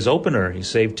Friday's opener. He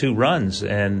saved 2 runs,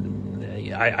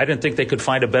 and I didn't think they could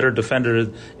find a better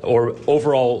defender or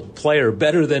overall player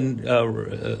better than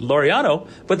Laureano,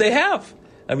 but they have.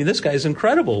 I mean, this guy's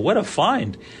incredible. What a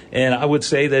find. And I would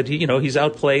say that he's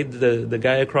outplayed the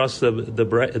guy across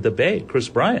the bay, Chris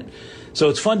Bryant. So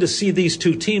it's fun to see these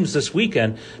two teams this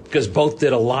weekend, because both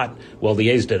did a lot. Well, the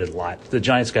A's did a lot. The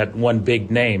Giants got one big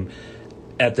name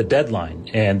at the deadline,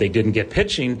 and they didn't get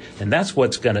pitching, and that's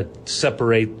what's going to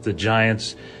separate the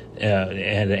Giants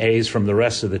and the A's from the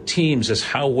rest of the teams, is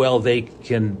how well they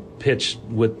can pitch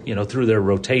with through their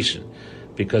rotation.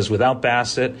 Because without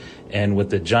Bassett and with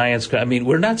the Giants, I mean,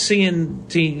 we're not seeing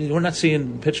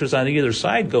pitchers on either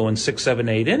side going 6, 7,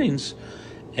 8 innings,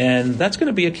 and that's going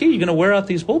to be a key. You're going to wear out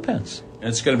these bullpens. And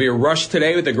it's going to be a rush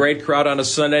today with a great crowd on a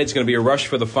Sunday. It's going to be a rush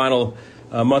for the final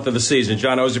month of the season.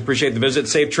 John, I always appreciate the visit.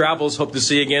 Safe travels. Hope to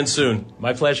see you again soon.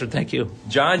 My pleasure. Thank you.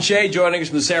 John Shea joining us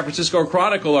from the San Francisco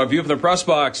Chronicle. Our view from the press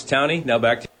box. Townie, now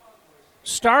back to you.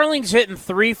 Starling's hitting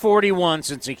 .341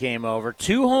 since he came over.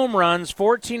 2 home runs,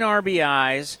 14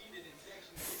 RBIs,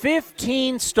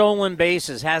 15 stolen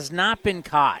bases, has not been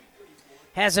caught.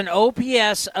 Has an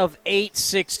OPS of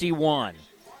 .861.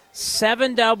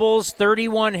 7 doubles,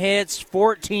 31 hits,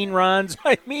 14 runs.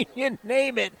 I mean, you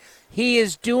name it. He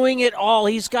is doing it all.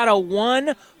 He's got a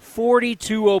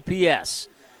 142 OPS.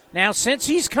 Now, since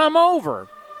he's come over,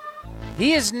 he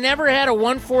has never had a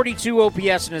 142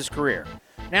 OPS in his career.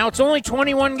 Now, it's only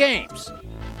 21 games,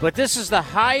 but this is the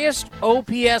highest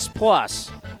OPS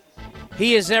plus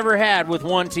he has ever had with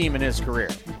one team in his career.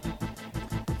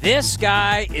 This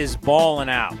guy is balling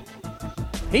out.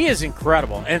 He is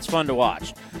incredible, and it's fun to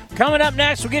watch. Coming up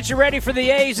next, we'll get you ready for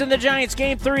the A's and the Giants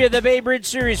Game 3 of the Bay Bridge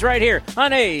Series right here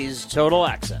on A's Total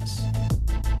Access.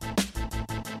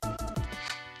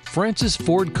 Francis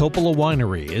Ford Coppola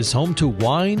Winery is home to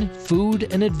wine,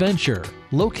 food, and adventure.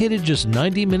 Located just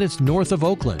 90 minutes north of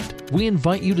Oakland, we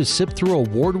invite you to sip through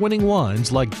award-winning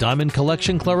wines like Diamond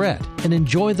Collection Claret and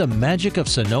enjoy the magic of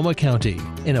Sonoma County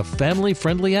in a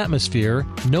family-friendly atmosphere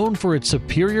known for its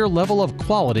superior level of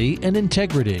quality and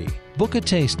integrity. Book a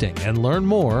tasting and learn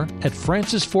more at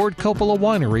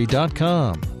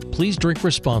francisfordcoppolawinery.com. Please drink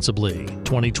responsibly.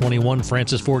 2021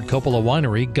 Francis Ford Coppola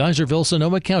Winery, Geyserville,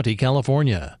 Sonoma County,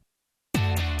 California.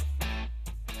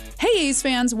 Hey A's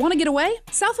fans, want to get away?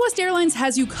 Southwest Airlines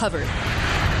has you covered.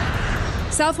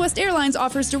 Southwest Airlines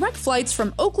offers direct flights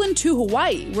from Oakland to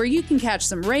Hawaii, where you can catch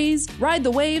some rays, ride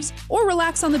the waves, or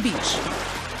relax on the beach.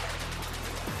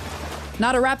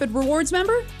 Not a Rapid Rewards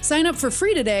member? Sign up for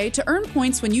free today to earn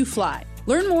points when you fly.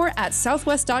 Learn more at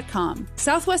southwest.com.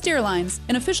 Southwest Airlines,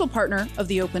 an official partner of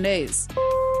the Oakland A's.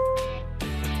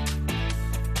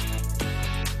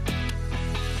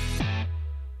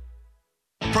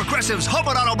 Progressive's Home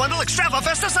and Auto Bundle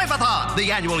Extrava-Festa Save-A-Thon,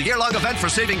 the annual year-long event for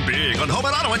saving big on home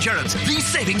and auto insurance. These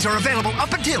savings are available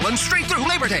up until and straight through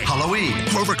Labor Day, Halloween,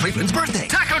 Grover Cleveland's birthday,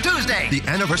 Taco Tuesday, the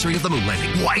anniversary of the moon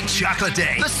landing. White Chocolate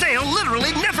Day. The sale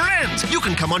literally never ends. You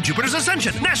can come on Jupiter's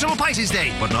Ascension, National Pisces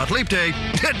Day, but not Leap Day.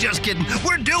 Just kidding.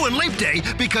 We're doing Leap Day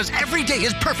because every day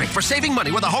is perfect for saving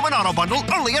money with a home and auto bundle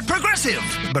only at Progressive.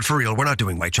 But for real, we're not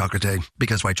doing White Chocolate Day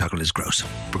because white chocolate is gross.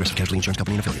 Progressive Casualty Insurance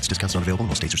Company and affiliates. Discounts not available in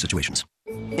all states or situations.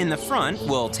 In the front,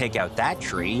 we'll take out that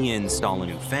tree, install a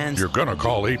new fence. You're gonna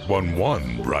call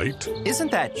 811, right?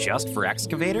 Isn't that just for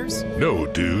excavators? No,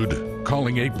 dude.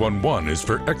 Calling 811 is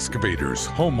for excavators,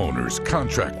 homeowners,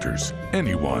 contractors,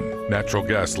 anyone. Natural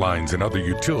gas lines and other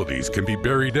utilities can be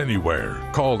buried anywhere.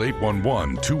 Call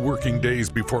 811 2 working days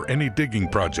before any digging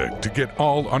project to get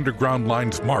all underground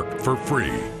lines marked for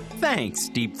free. Thanks,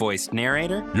 deep-voiced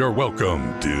narrator. You're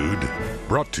welcome, dude.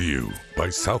 Brought to you by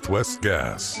Southwest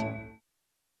Gas.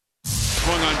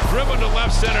 Swung on, driven to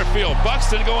left center field.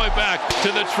 Buxton going back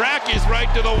to the track. He's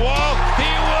right to the wall. He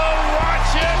will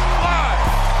watch it fly.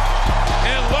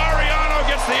 And Laureano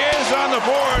gets the A's on the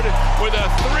board with a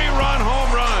 3-run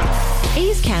home run.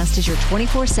 A's Cast is your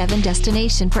 24/7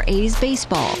 destination for A's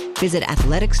baseball. Visit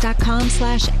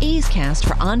athletics.com/A's Cast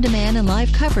for on-demand and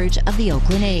live coverage of the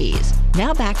Oakland A's.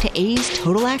 Now back to A's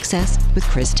Total Access with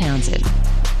Chris Townsend.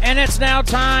 And it's now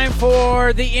time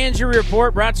for the injury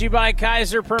report, brought to you by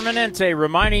Kaiser Permanente,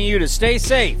 reminding you to stay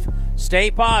safe,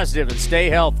 stay positive, and stay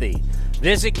healthy.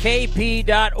 Visit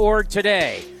kp.org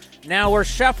today. Now we're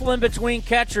shuffling between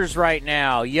catchers right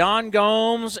now, Yan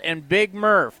Gomes and Big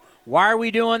Murph. Why are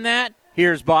we doing that?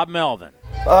 Here's Bob Melvin.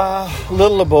 A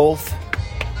little of both.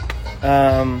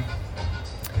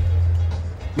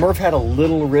 Murph had a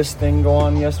little wrist thing go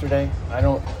on yesterday.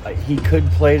 He could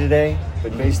play today,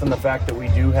 but based on the fact that we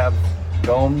do have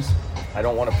Gomes, I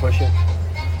don't want to push it.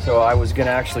 So I was going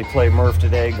to actually play Murph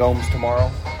today, Gomes tomorrow,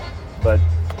 but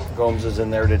Gomes is in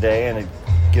there today, and it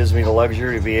gives me the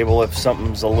luxury to be able, if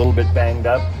something's a little bit banged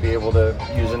up, be able to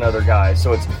use another guy.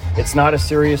 So it's not a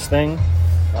serious thing.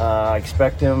 I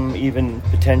expect him even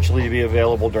potentially to be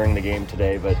available during the game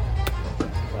today, but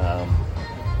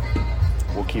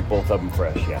we'll keep both of them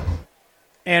fresh, yeah.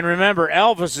 And remember,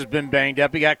 Elvis has been banged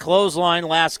up. He got clothesline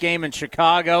last game in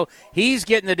Chicago. He's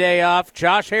getting the day off.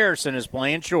 Josh Harrison is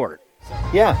playing short.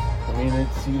 Yeah, I mean,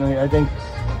 I think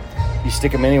you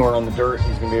stick him anywhere on the dirt,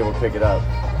 he's going to be able to pick it up,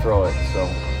 throw it. So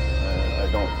I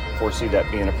don't foresee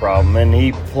that being a problem. And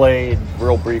he played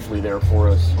real briefly there for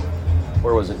us.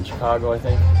 Where was it, in Chicago, I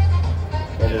think?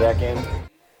 End of that game.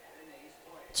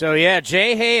 So, yeah,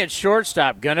 Jay Hay at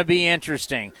shortstop, going to be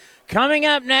interesting. Coming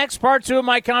up next, part 2 of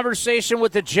my conversation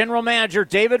with the general manager,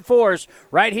 David Forst,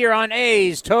 right here on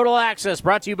A's Total Access,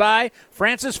 brought to you by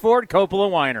Francis Ford Coppola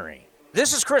Winery.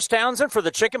 This is Chris Townsend for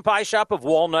the Chicken Pie Shop of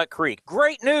Walnut Creek.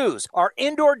 Great news! Our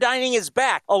indoor dining is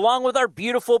back, along with our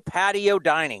beautiful patio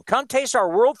dining. Come taste our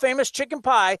world-famous chicken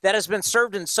pie that has been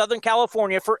served in Southern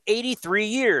California for 83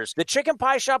 years. The Chicken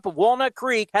Pie Shop of Walnut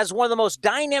Creek has one of the most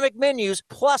dynamic menus,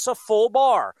 plus a full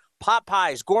bar. Pot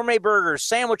pies, gourmet burgers,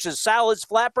 sandwiches, salads,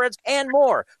 flatbreads, and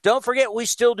more. Don't forget, we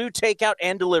still do takeout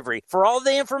and delivery. For all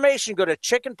the information, go to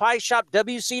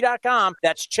chickenpieshopwc.com.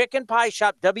 That's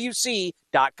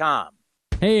chickenpieshopwc.com.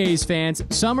 Hey A's fans,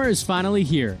 summer is finally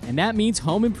here, and that means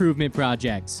home improvement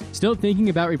projects. Still thinking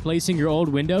about replacing your old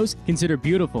windows? Consider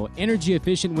beautiful,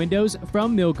 energy-efficient windows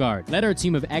from Milgard. Let our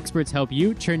team of experts help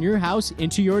you turn your house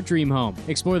into your dream home.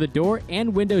 Explore the door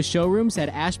and window showrooms at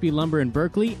Ashby Lumber in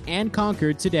Berkeley and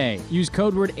Concord today. Use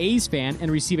code word A'sFan and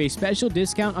receive a special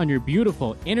discount on your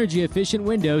beautiful, energy-efficient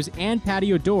windows and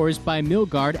patio doors by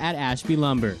Milgard at Ashby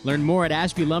Lumber. Learn more at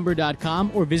ashbylumber.com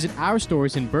or visit our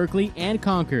stores in Berkeley and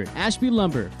Concord. Ashby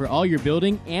Lumber, for all your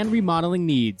building and remodeling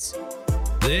needs.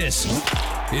 This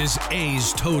is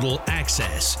A's Total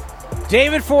Access.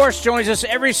 David Forst joins us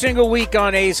every single week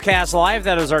on A's Cast Live.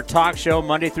 That is our talk show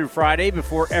Monday through Friday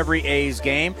before every A's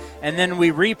game. And then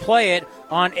we replay it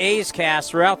on A's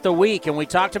Cast throughout the week. And we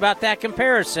talked about that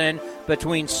comparison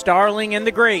between Starling and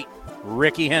the great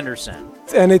Ricky Henderson.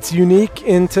 And it's unique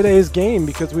in today's game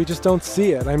because we just don't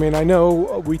see it. I mean, I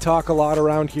know we talk a lot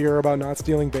around here about not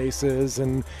stealing bases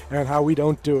and how we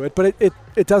don't do it, but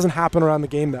it doesn't happen around the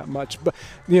game that much. But,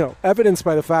 evidenced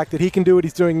by the fact that he can do what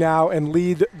he's doing now and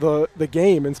lead the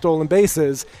game in stolen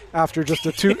bases after just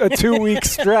a 2-week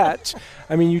stretch.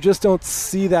 I mean, you just don't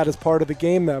see that as part of the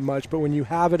game that much, but when you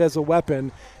have it as a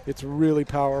weapon, it's really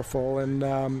powerful.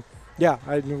 And,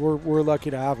 we're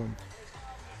lucky to have him.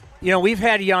 We've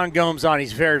had Yan Gomes on.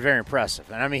 He's very, very impressive.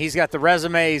 And, I mean, he's got the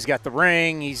resume. He's got the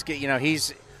ring.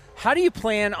 How do you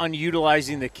plan on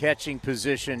utilizing the catching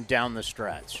position down the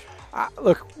stretch?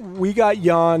 Look, we got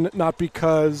Yan not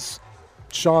because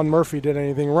Sean Murphy did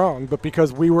anything wrong, but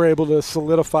because we were able to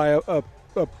solidify a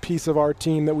piece of our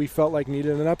team that we felt like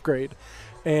needed an upgrade.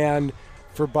 And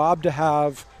for Bob to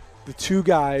have the two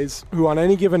guys who on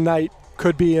any given night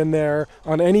could be in there,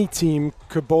 on any team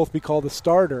could both be called a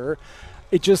starter,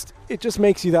 it just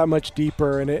makes you that much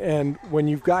deeper. And when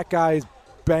you've got guys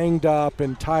banged up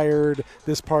and tired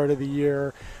this part of the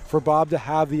year, for Bob to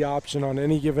have the option on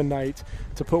any given night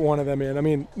to put one of them in. I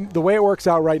mean, the way it works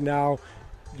out right now,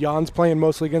 Jan's playing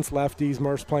mostly against lefties,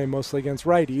 Murph's playing mostly against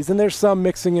righties, and there's some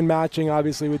mixing and matching,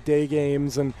 obviously, with day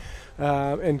games and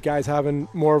guys having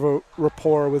more of a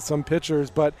rapport with some pitchers.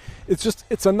 But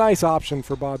it's a nice option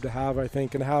for Bob to have, I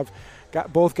think, and have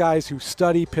got both guys who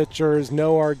study pitchers,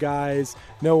 know our guys,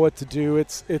 know what to do.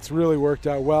 It's really worked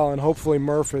out well, and hopefully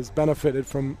Murph has benefited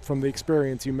from the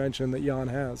experience you mentioned that Jan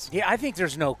has. Yeah, I think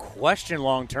there's no question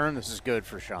long term this is good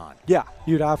for Sean. Yeah,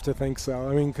 you'd have to think so.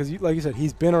 I mean, because like you said,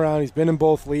 he's been around, he's been in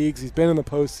both leagues, he's been in the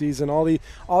postseason.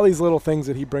 All these little things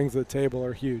that he brings to the table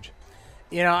are huge.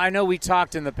 You know, I know we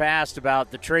talked in the past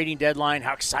about the trading deadline,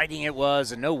 how exciting it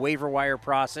was, and no waiver wire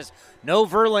process, no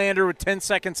Verlander with 10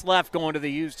 seconds left going to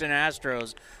the Houston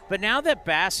Astros. But now that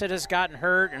Bassett has gotten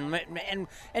hurt, and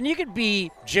you could be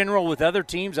general with other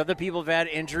teams, other people have had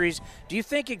injuries, do you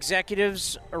think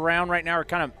executives around right now are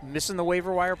kind of missing the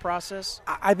waiver wire process?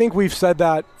 I think we've said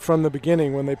that from the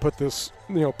beginning when they put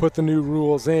the new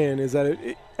rules in, is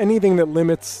that anything that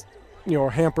limits,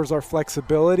 or hampers our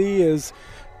flexibility is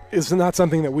not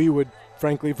something that we would,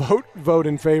 frankly, vote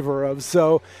in favor of.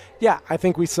 So, yeah, I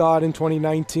think we saw it in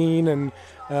 2019 and,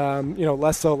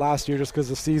 less so last year just because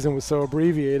the season was so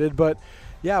abbreviated. But,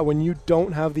 yeah, when you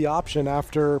don't have the option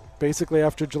after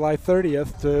July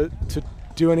 30th to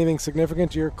do anything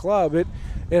significant to your club, it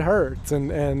hurts.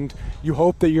 And you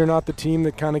hope that you're not the team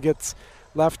that kind of gets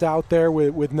left out there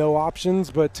with no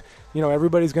options. But,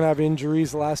 everybody's going to have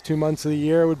injuries the last 2 months of the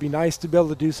year. It would be nice to be able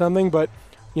to do something, but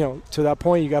to that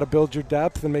point, you got to build your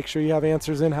depth and make sure you have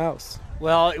answers in-house.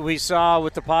 Well, we saw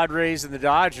with the Padres and the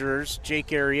Dodgers, Jake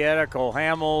Arrieta, Cole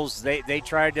Hamels, they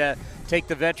tried to take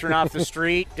the veteran off the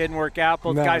street. Didn't work out.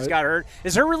 Both guys got hurt.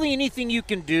 Is there really anything you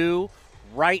can do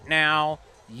right now,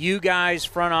 you guys,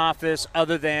 front office,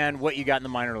 other than what you got in the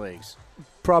minor leagues?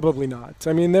 Probably not.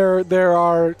 I mean, there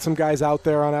are some guys out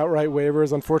there on outright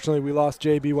waivers. Unfortunately, we lost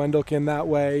J.B. Wendelken that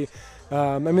way.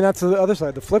 That's the other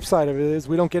side. The flip side of it is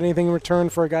we don't get anything in return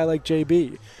for a guy like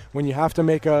JB. When you have to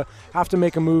make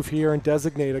a move here and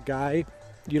designate a guy,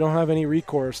 you don't have any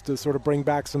recourse to sort of bring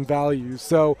back some value.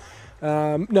 So,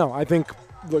 no, I think,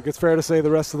 look, it's fair to say the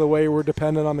rest of the way we're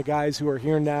dependent on the guys who are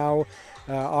here now.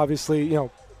 Obviously,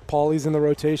 Paulie's in the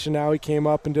rotation now. He came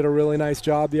up and did a really nice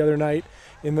job the other night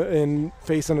in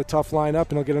facing a tough lineup,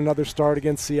 and he'll get another start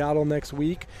against Seattle next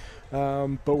week.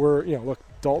 But we're, look,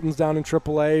 Dalton's down in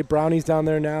AAA. Brownie's down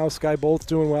there now. Sky Bolt's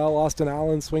doing well. Austin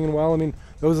Allen's swinging well. I mean,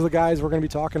 those are the guys we're going to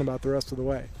be talking about the rest of the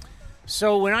way.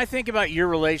 So when I think about your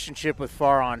relationship with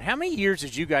Farhan, how many years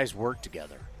did you guys work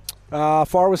together?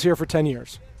 Far was here for 10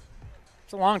 years.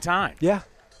 It's a long time. Yeah,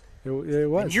 it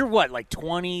was. And you're what, like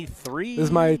 23? This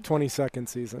is my 22nd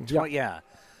season. Yeah.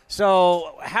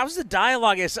 So how's the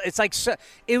dialogue? It's like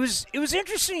it was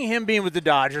interesting him being with the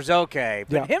Dodgers, okay,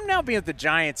 but him now being with the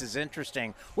Giants is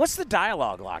interesting. What's the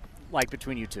dialogue like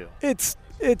between you two? It's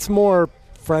more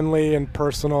friendly and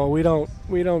personal. We don't.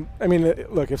 I mean,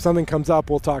 look, if something comes up,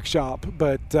 we'll talk shop.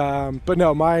 But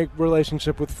no, my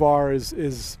relationship with Far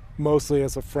is mostly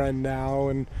as a friend now,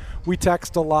 and we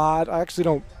text a lot. I actually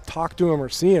don't talk to him or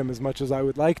see him as much as I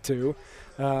would like to.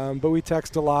 But we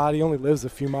text a lot. He only lives a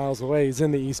few miles away. He's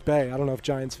in the East Bay. I don't know if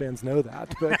Giants fans know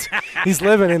that, but he's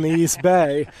living in the East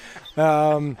Bay.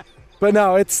 But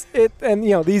no,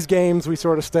 and these games we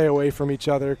sort of stay away from each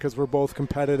other because we're both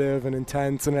competitive and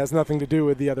intense, and it has nothing to do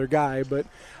with the other guy. But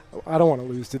I don't want to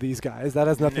lose to these guys. That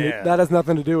has nothing. That has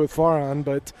nothing to do with Farhan.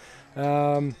 But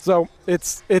so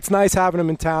it's nice having him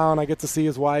in town. I get to see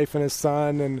his wife and his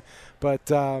son,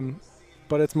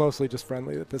 but it's mostly just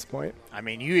friendly at this point. I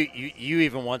mean, you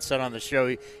even once said on the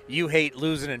show you hate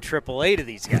losing in AAA to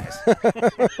these guys.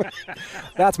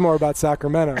 That's more about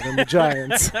Sacramento than the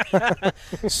Giants.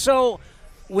 So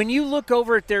when you look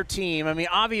over at their team, I mean,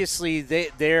 obviously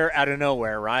they're out of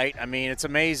nowhere, right? I mean, it's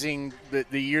amazing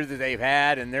the year that they've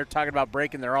had, and they're talking about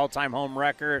breaking their all-time home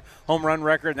run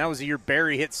record, and that was the year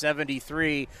Barry hit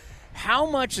 73. How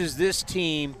much is this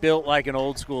team built like an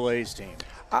old-school A's team?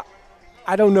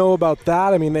 I don't know about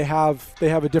that. I mean, they have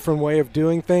a different way of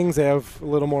doing things. They have a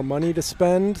little more money to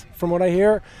spend, from what I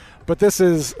hear. But this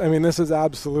is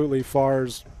absolutely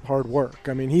Far's hard work.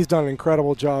 I mean, he's done an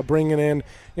incredible job bringing in,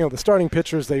 the starting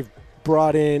pitchers they've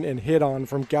brought in and hit on,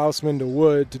 from Gausman to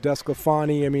Wood to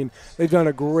Desclafani. I mean, they've done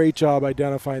a great job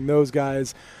identifying those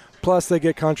guys. Plus, they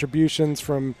get contributions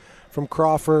from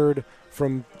Crawford,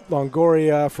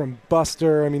 Longoria, from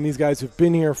Buster. I mean, these guys have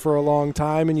been here for a long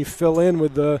time, and you fill in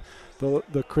with the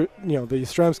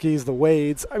Yastrzemskis, the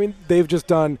Wades. I mean, they've just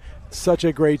done such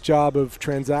a great job of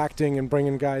transacting and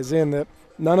bringing guys in that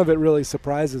none of it really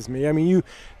surprises me. I mean,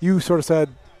 you sort of said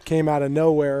came out of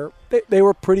nowhere. They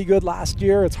were pretty good last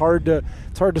year. It's hard to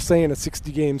say in a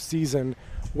 60-game season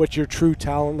what your true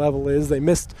talent level is. They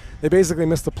basically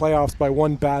missed the playoffs by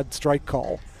one bad strike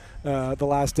call the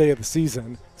last day of the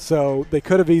season. So they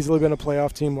could have easily been a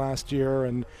playoff team last year,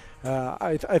 and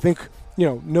I think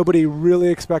nobody really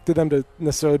expected them to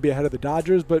necessarily be ahead of the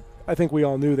Dodgers, but I think we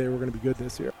all knew they were going to be good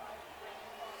this year.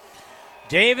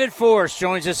 David Forst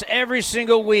joins us every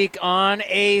single week on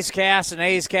A's Cast and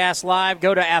A's Cast Live.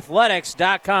 Go to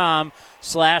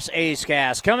athletics.com/A's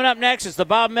Cast. Coming up next is the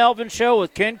Bob Melvin Show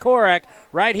with Ken Korach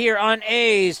right here on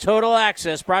A's Total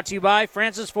Access, brought to you by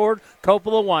Francis Ford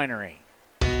Coppola Winery.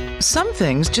 Some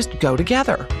things just go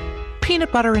together.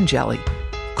 Peanut butter and jelly,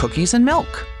 cookies and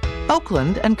milk,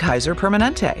 Oakland and Kaiser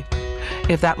Permanente.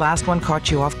 If that last one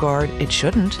caught you off guard, it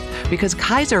shouldn't, because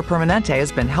Kaiser Permanente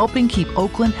has been helping keep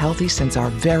Oakland healthy since our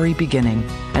very beginning.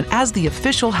 And as the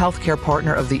official healthcare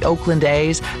partner of the Oakland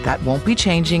A's, that won't be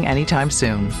changing anytime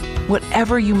soon.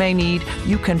 Whatever you may need,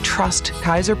 you can trust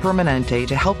Kaiser Permanente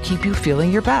to help keep you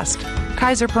feeling your best.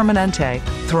 Kaiser Permanente.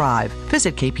 Thrive.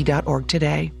 Visit kp.org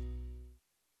today.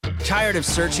 Tired of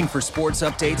searching for sports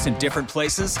updates in different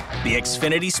places? The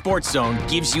Xfinity Sports Zone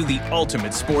gives you the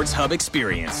ultimate sports hub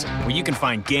experience, where you can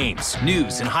find games,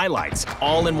 news, and highlights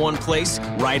all in one place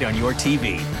right on your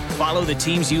TV. Follow the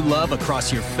teams you love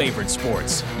across your favorite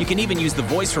sports. You can even use the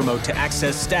voice remote to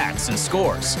access stats and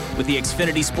scores. With the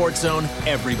Xfinity Sports Zone,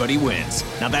 everybody wins.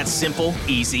 Now that's simple,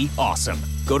 easy, awesome.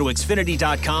 Go to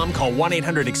Xfinity.com, call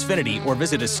 1-800-XFINITY, or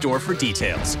visit a store for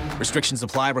details. Restrictions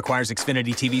apply. Requires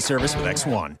Xfinity TV service with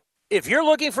X1. If you're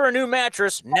looking for a new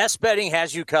mattress, Nest Bedding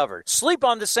has you covered. Sleep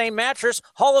on the same mattress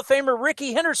Hall of Famer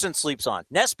Ricky Henderson sleeps on.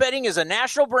 Nest Bedding is a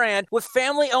national brand with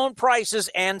family-owned prices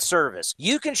and service.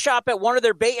 You can shop at one of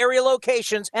their Bay Area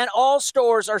locations, and all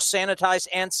stores are sanitized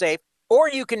and safe. Or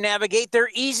you can navigate their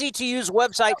easy-to-use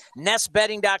website,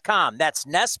 nestbedding.com. That's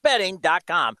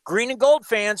nestbedding.com. Green and gold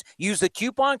fans, use the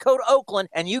coupon code Oakland,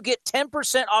 and you get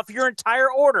 10% off your entire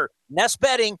order. Nest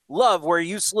Bedding, love where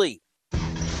you sleep.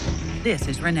 This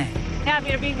is Renee.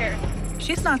 Happy to be here.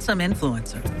 She's not some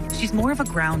influencer. She's more of a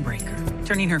groundbreaker,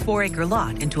 turning her 4-acre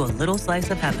lot into a little slice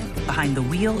of heaven behind the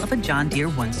wheel of a John Deere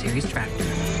 1 Series tractor.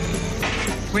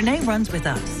 Renee runs with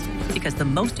us because the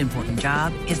most important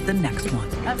job is the next one.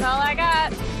 That's all I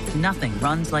got. Nothing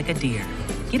runs like a Deere.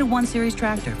 Get a 1 Series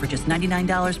tractor for just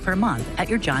 $99 per month at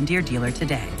your John Deere dealer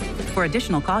today. For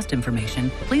additional cost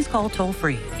information, please call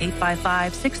toll-free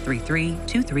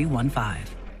 855-633-2315.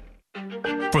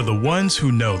 For the ones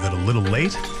who know that a little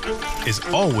late is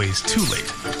always too late,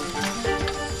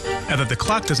 and that the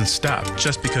clock doesn't stop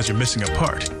just because you're missing a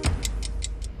part,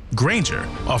 Grainger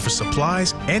offers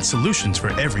supplies and solutions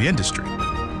for every industry.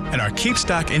 And our Keep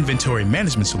Stock inventory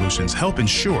management solutions help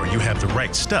ensure you have the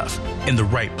right stuff in the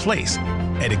right place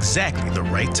at exactly the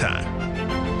right time.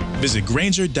 Visit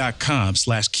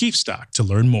Grainger.com/keepstock to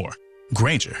learn more.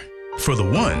 Grainger, for the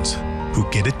ones who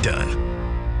get it done.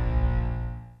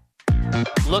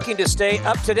 Looking to stay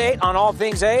up to date on all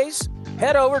things A's?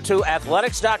 Head over to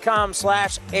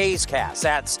athletics.com/A'sCast.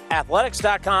 That's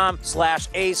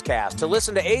athletics.com/A'sCast to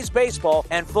listen to A's baseball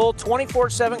and full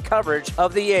 24/7 coverage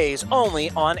of the A's only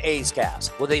on A's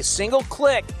Cast. With a single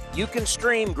click, you can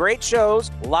stream great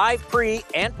shows, live pre-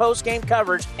 and post-game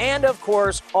coverage, and, of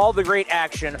course, all the great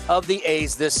action of the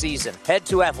A's this season. Head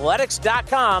to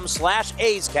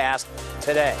athletics.com/A'sCast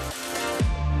today.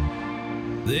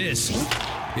 This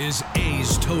is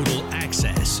A's Total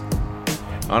Access.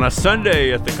 On a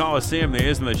Sunday at the Coliseum, the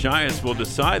A's and the Giants will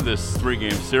decide this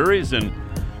 3-game series. And,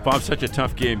 Bob, such a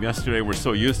tough game yesterday. We're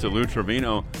so used to Lou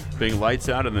Trevino being lights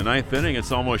out in the 9th inning.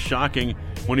 It's almost shocking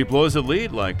when he blows a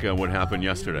lead like what happened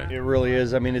yesterday. It really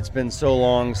is. I mean, it's been so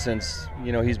long since,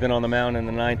 he's been on the mound in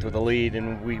the 9th with a lead,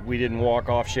 and we didn't walk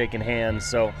off shaking hands.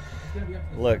 So,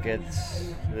 look, it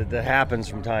happens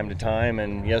from time to time,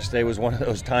 and yesterday was one of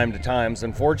those time to times.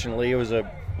 Unfortunately, it was a,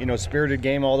 spirited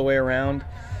game all the way around.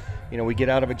 We get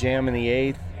out of a jam in the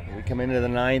 8th, we come into the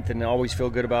 9th, and always feel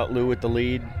good about Lou with the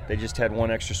lead. They just had one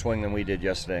extra swing than we did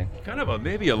yesterday. Kind of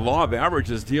maybe a law of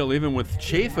averages deal, even with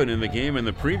Chafin in the game in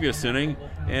the previous inning.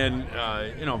 And,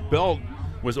 Bell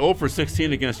was 0 for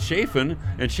 16 against Chafin,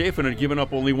 and Chafin had given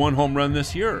up only 1 home run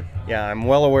this year. Yeah, I'm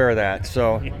well aware of that.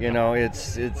 So,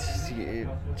 it's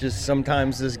just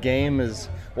sometimes this game is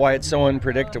why it's so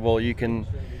unpredictable. You can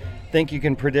think you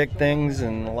can predict things,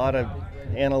 and a lot of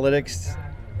analytics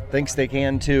thinks they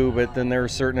can too, but then there are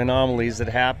certain anomalies that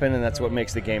happen, and that's what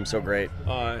makes the game so great.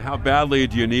 How badly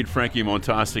do you need Frankie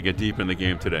Montas to get deep in the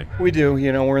game today? We do.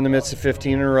 We're in the midst of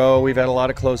 15 in a row. We've had a lot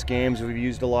of close games. We've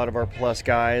used a lot of our plus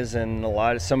guys, and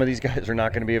some of these guys are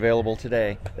not going to be available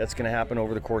today. That's going to happen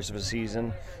over the course of a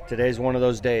season. Today's one of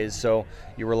those days, so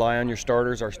you rely on your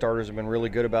starters. Our starters have been really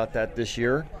good about that this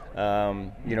year.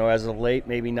 As of late,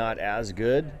 maybe not as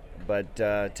good, but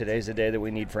today's the day that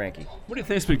we need Frankie. What do you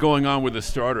think's been going on with the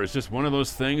starters? Just one of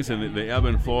those things in the ebb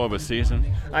and flow of a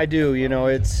season? I do.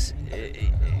 It's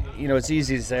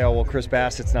easy to say, oh, well, Chris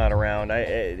Bassett's not around.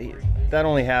 That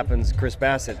only happens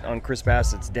on Chris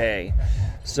Bassett's day.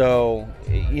 So,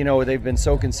 they've been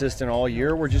so consistent all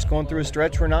year. We're just going through a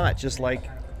stretch we're not. Just like,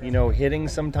 hitting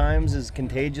sometimes is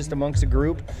contagious amongst a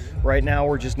group. Right now,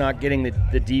 we're just not getting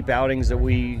the deep outings that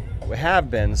we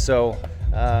have been. So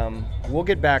we'll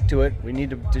get back to it. We need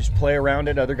to just play around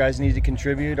it. Other guys need to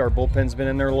contribute. Our bullpen's been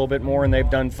in there a little bit more, and they've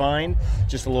done fine.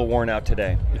 Just a little worn out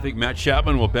today. You think Matt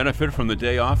Chapman will benefit from the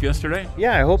day off yesterday?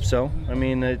 Yeah, I hope so. I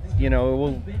mean,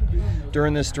 we'll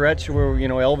during this stretch where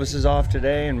Elvis is off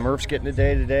today and Murph's getting a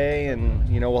day today, and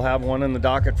we'll have one in the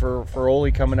docket for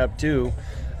Ole coming up too.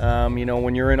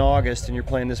 When you're in August and you're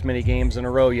playing this many games in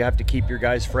a row, you have to keep your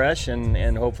guys fresh,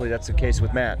 and hopefully that's the case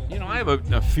with Matt. I have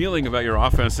a feeling about your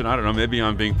offense, and I don't know, maybe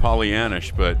I'm being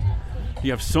Pollyannish, but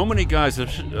you have so many guys,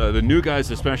 the new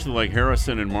guys, especially like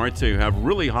Harrison and Marte, who have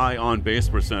really high on-base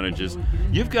percentages.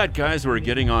 You've got guys who are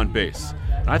getting on base.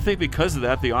 I think because of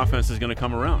that, the offense is going to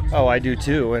come around. Oh, I do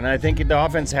too, and I think the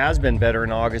offense has been better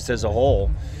in August as a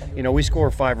whole. We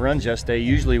scored 5 runs yesterday.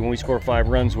 Usually when we score 5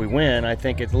 runs, we win. I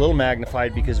think it's a little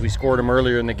magnified because we scored them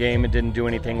earlier in the game and didn't do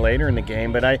anything later in the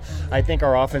game, but I think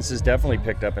our offense has definitely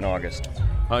picked up in August.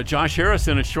 Josh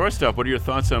Harrison at shortstop, what are your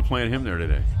thoughts on playing him there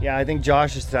today? Yeah, I think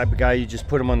Josh is the type of guy you just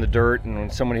put him on the dirt, and when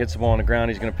someone hits the ball on the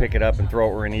ground, he's going to pick it up and throw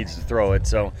it where he needs to throw it.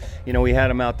 So, we had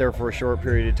him out there for a short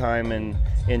period of time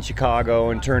in Chicago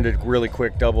and turned a really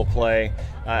quick double play.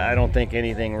 I don't think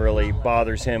anything really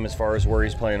bothers him as far as where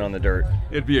he's playing on the dirt.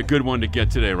 It'd be a good one to get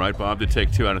today, right, Bob, to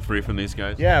take 2 out of 3 from these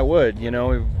guys? Yeah, it would.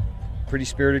 Pretty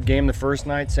spirited game the first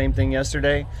night, same thing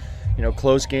yesterday.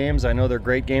 Close games. I know they're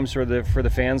great games for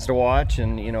the fans to watch,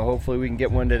 and hopefully we can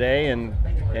get one today and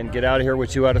get out of here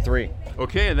with 2 out of 3.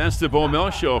 Okay, and that's the Bo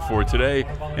Mel Show for today,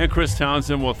 and Chris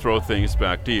Townsend will throw things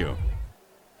back to you.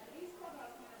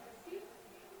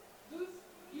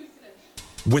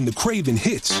 When the craving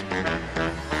hits,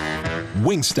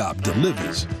 Wingstop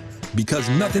delivers. Because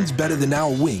nothing's better than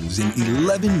our wings in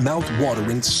 11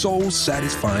 mouth-watering,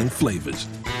 soul-satisfying flavors.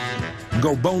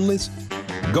 Go boneless,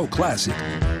 go classic,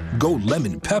 go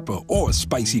lemon pepper or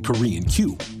spicy Korean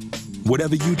Q.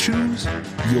 Whatever you choose,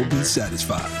 you'll be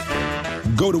satisfied.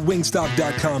 Go to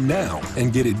Wingstop.com now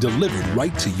and get it delivered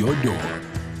right to your door.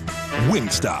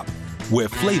 Wingstop, where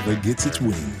flavor gets its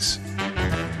wings.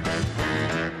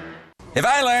 If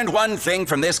I learned one thing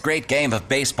from this great game of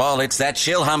baseball, it's that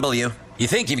she'll humble you. You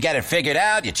think you've got it figured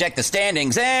out, you check the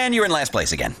standings, and you're in last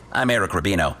place again. I'm Eric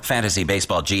Rubino, Fantasy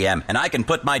Baseball GM, and I can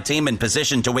put my team in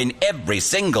position to win every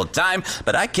single time,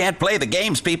 but I can't play the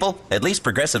games, people. At least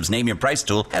Progressive's Name Your Price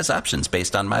tool has options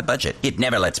based on my budget. It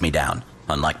never lets me down,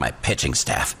 unlike my pitching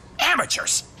staff.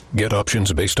 Amateurs! Get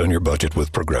options based on your budget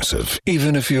with Progressive,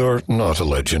 even if you're not a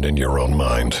legend in your own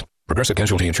mind. Progressive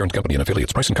Casualty Insurance Company and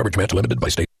Affiliates. Price and coverage match limited by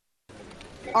state.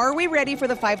 Are we ready for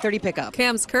the 5:30 pickup?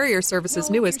 Cam's Courier Service's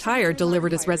newest hire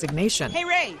delivered his resignation. Hey,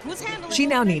 Ray, who's handling She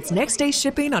now needs next day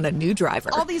shipping on a new driver.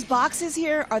 all these boxes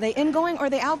here? Are they ingoing or are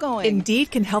they outgoing?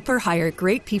 Indeed can help her hire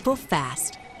great people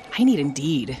fast. I need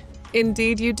Indeed.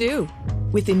 Indeed you do.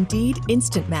 With Indeed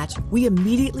Instant Match, we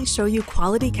immediately show you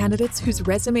quality candidates whose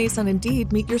resumes on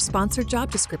Indeed meet your sponsored job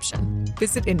description.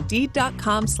 Visit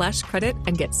Indeed.com/credit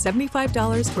and get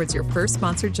 $75 towards your first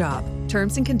sponsored job.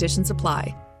 Terms and conditions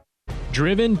apply.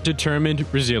 Driven, determined,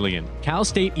 resilient. Cal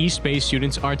State East Bay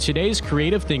students are today's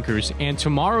creative thinkers and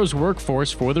tomorrow's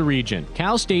workforce for the region.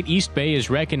 Cal State East Bay is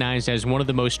recognized as one of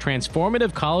the most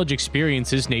transformative college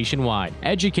experiences nationwide,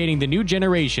 educating the new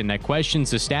generation that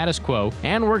questions the status quo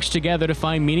and works together to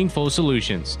find meaningful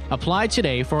solutions. Apply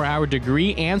today for our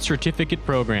degree and certificate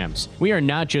programs. We are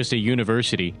not just a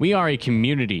university, we are a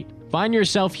community. Find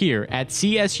yourself here at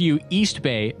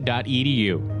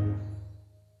csueastbay.edu.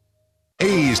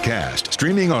 A's Cast,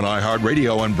 streaming on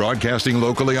iHeartRadio and broadcasting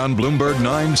locally on Bloomberg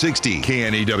 960,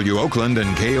 KNEW Oakland,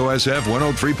 and KOSF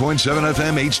 103.7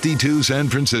 FM HD2 San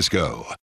Francisco.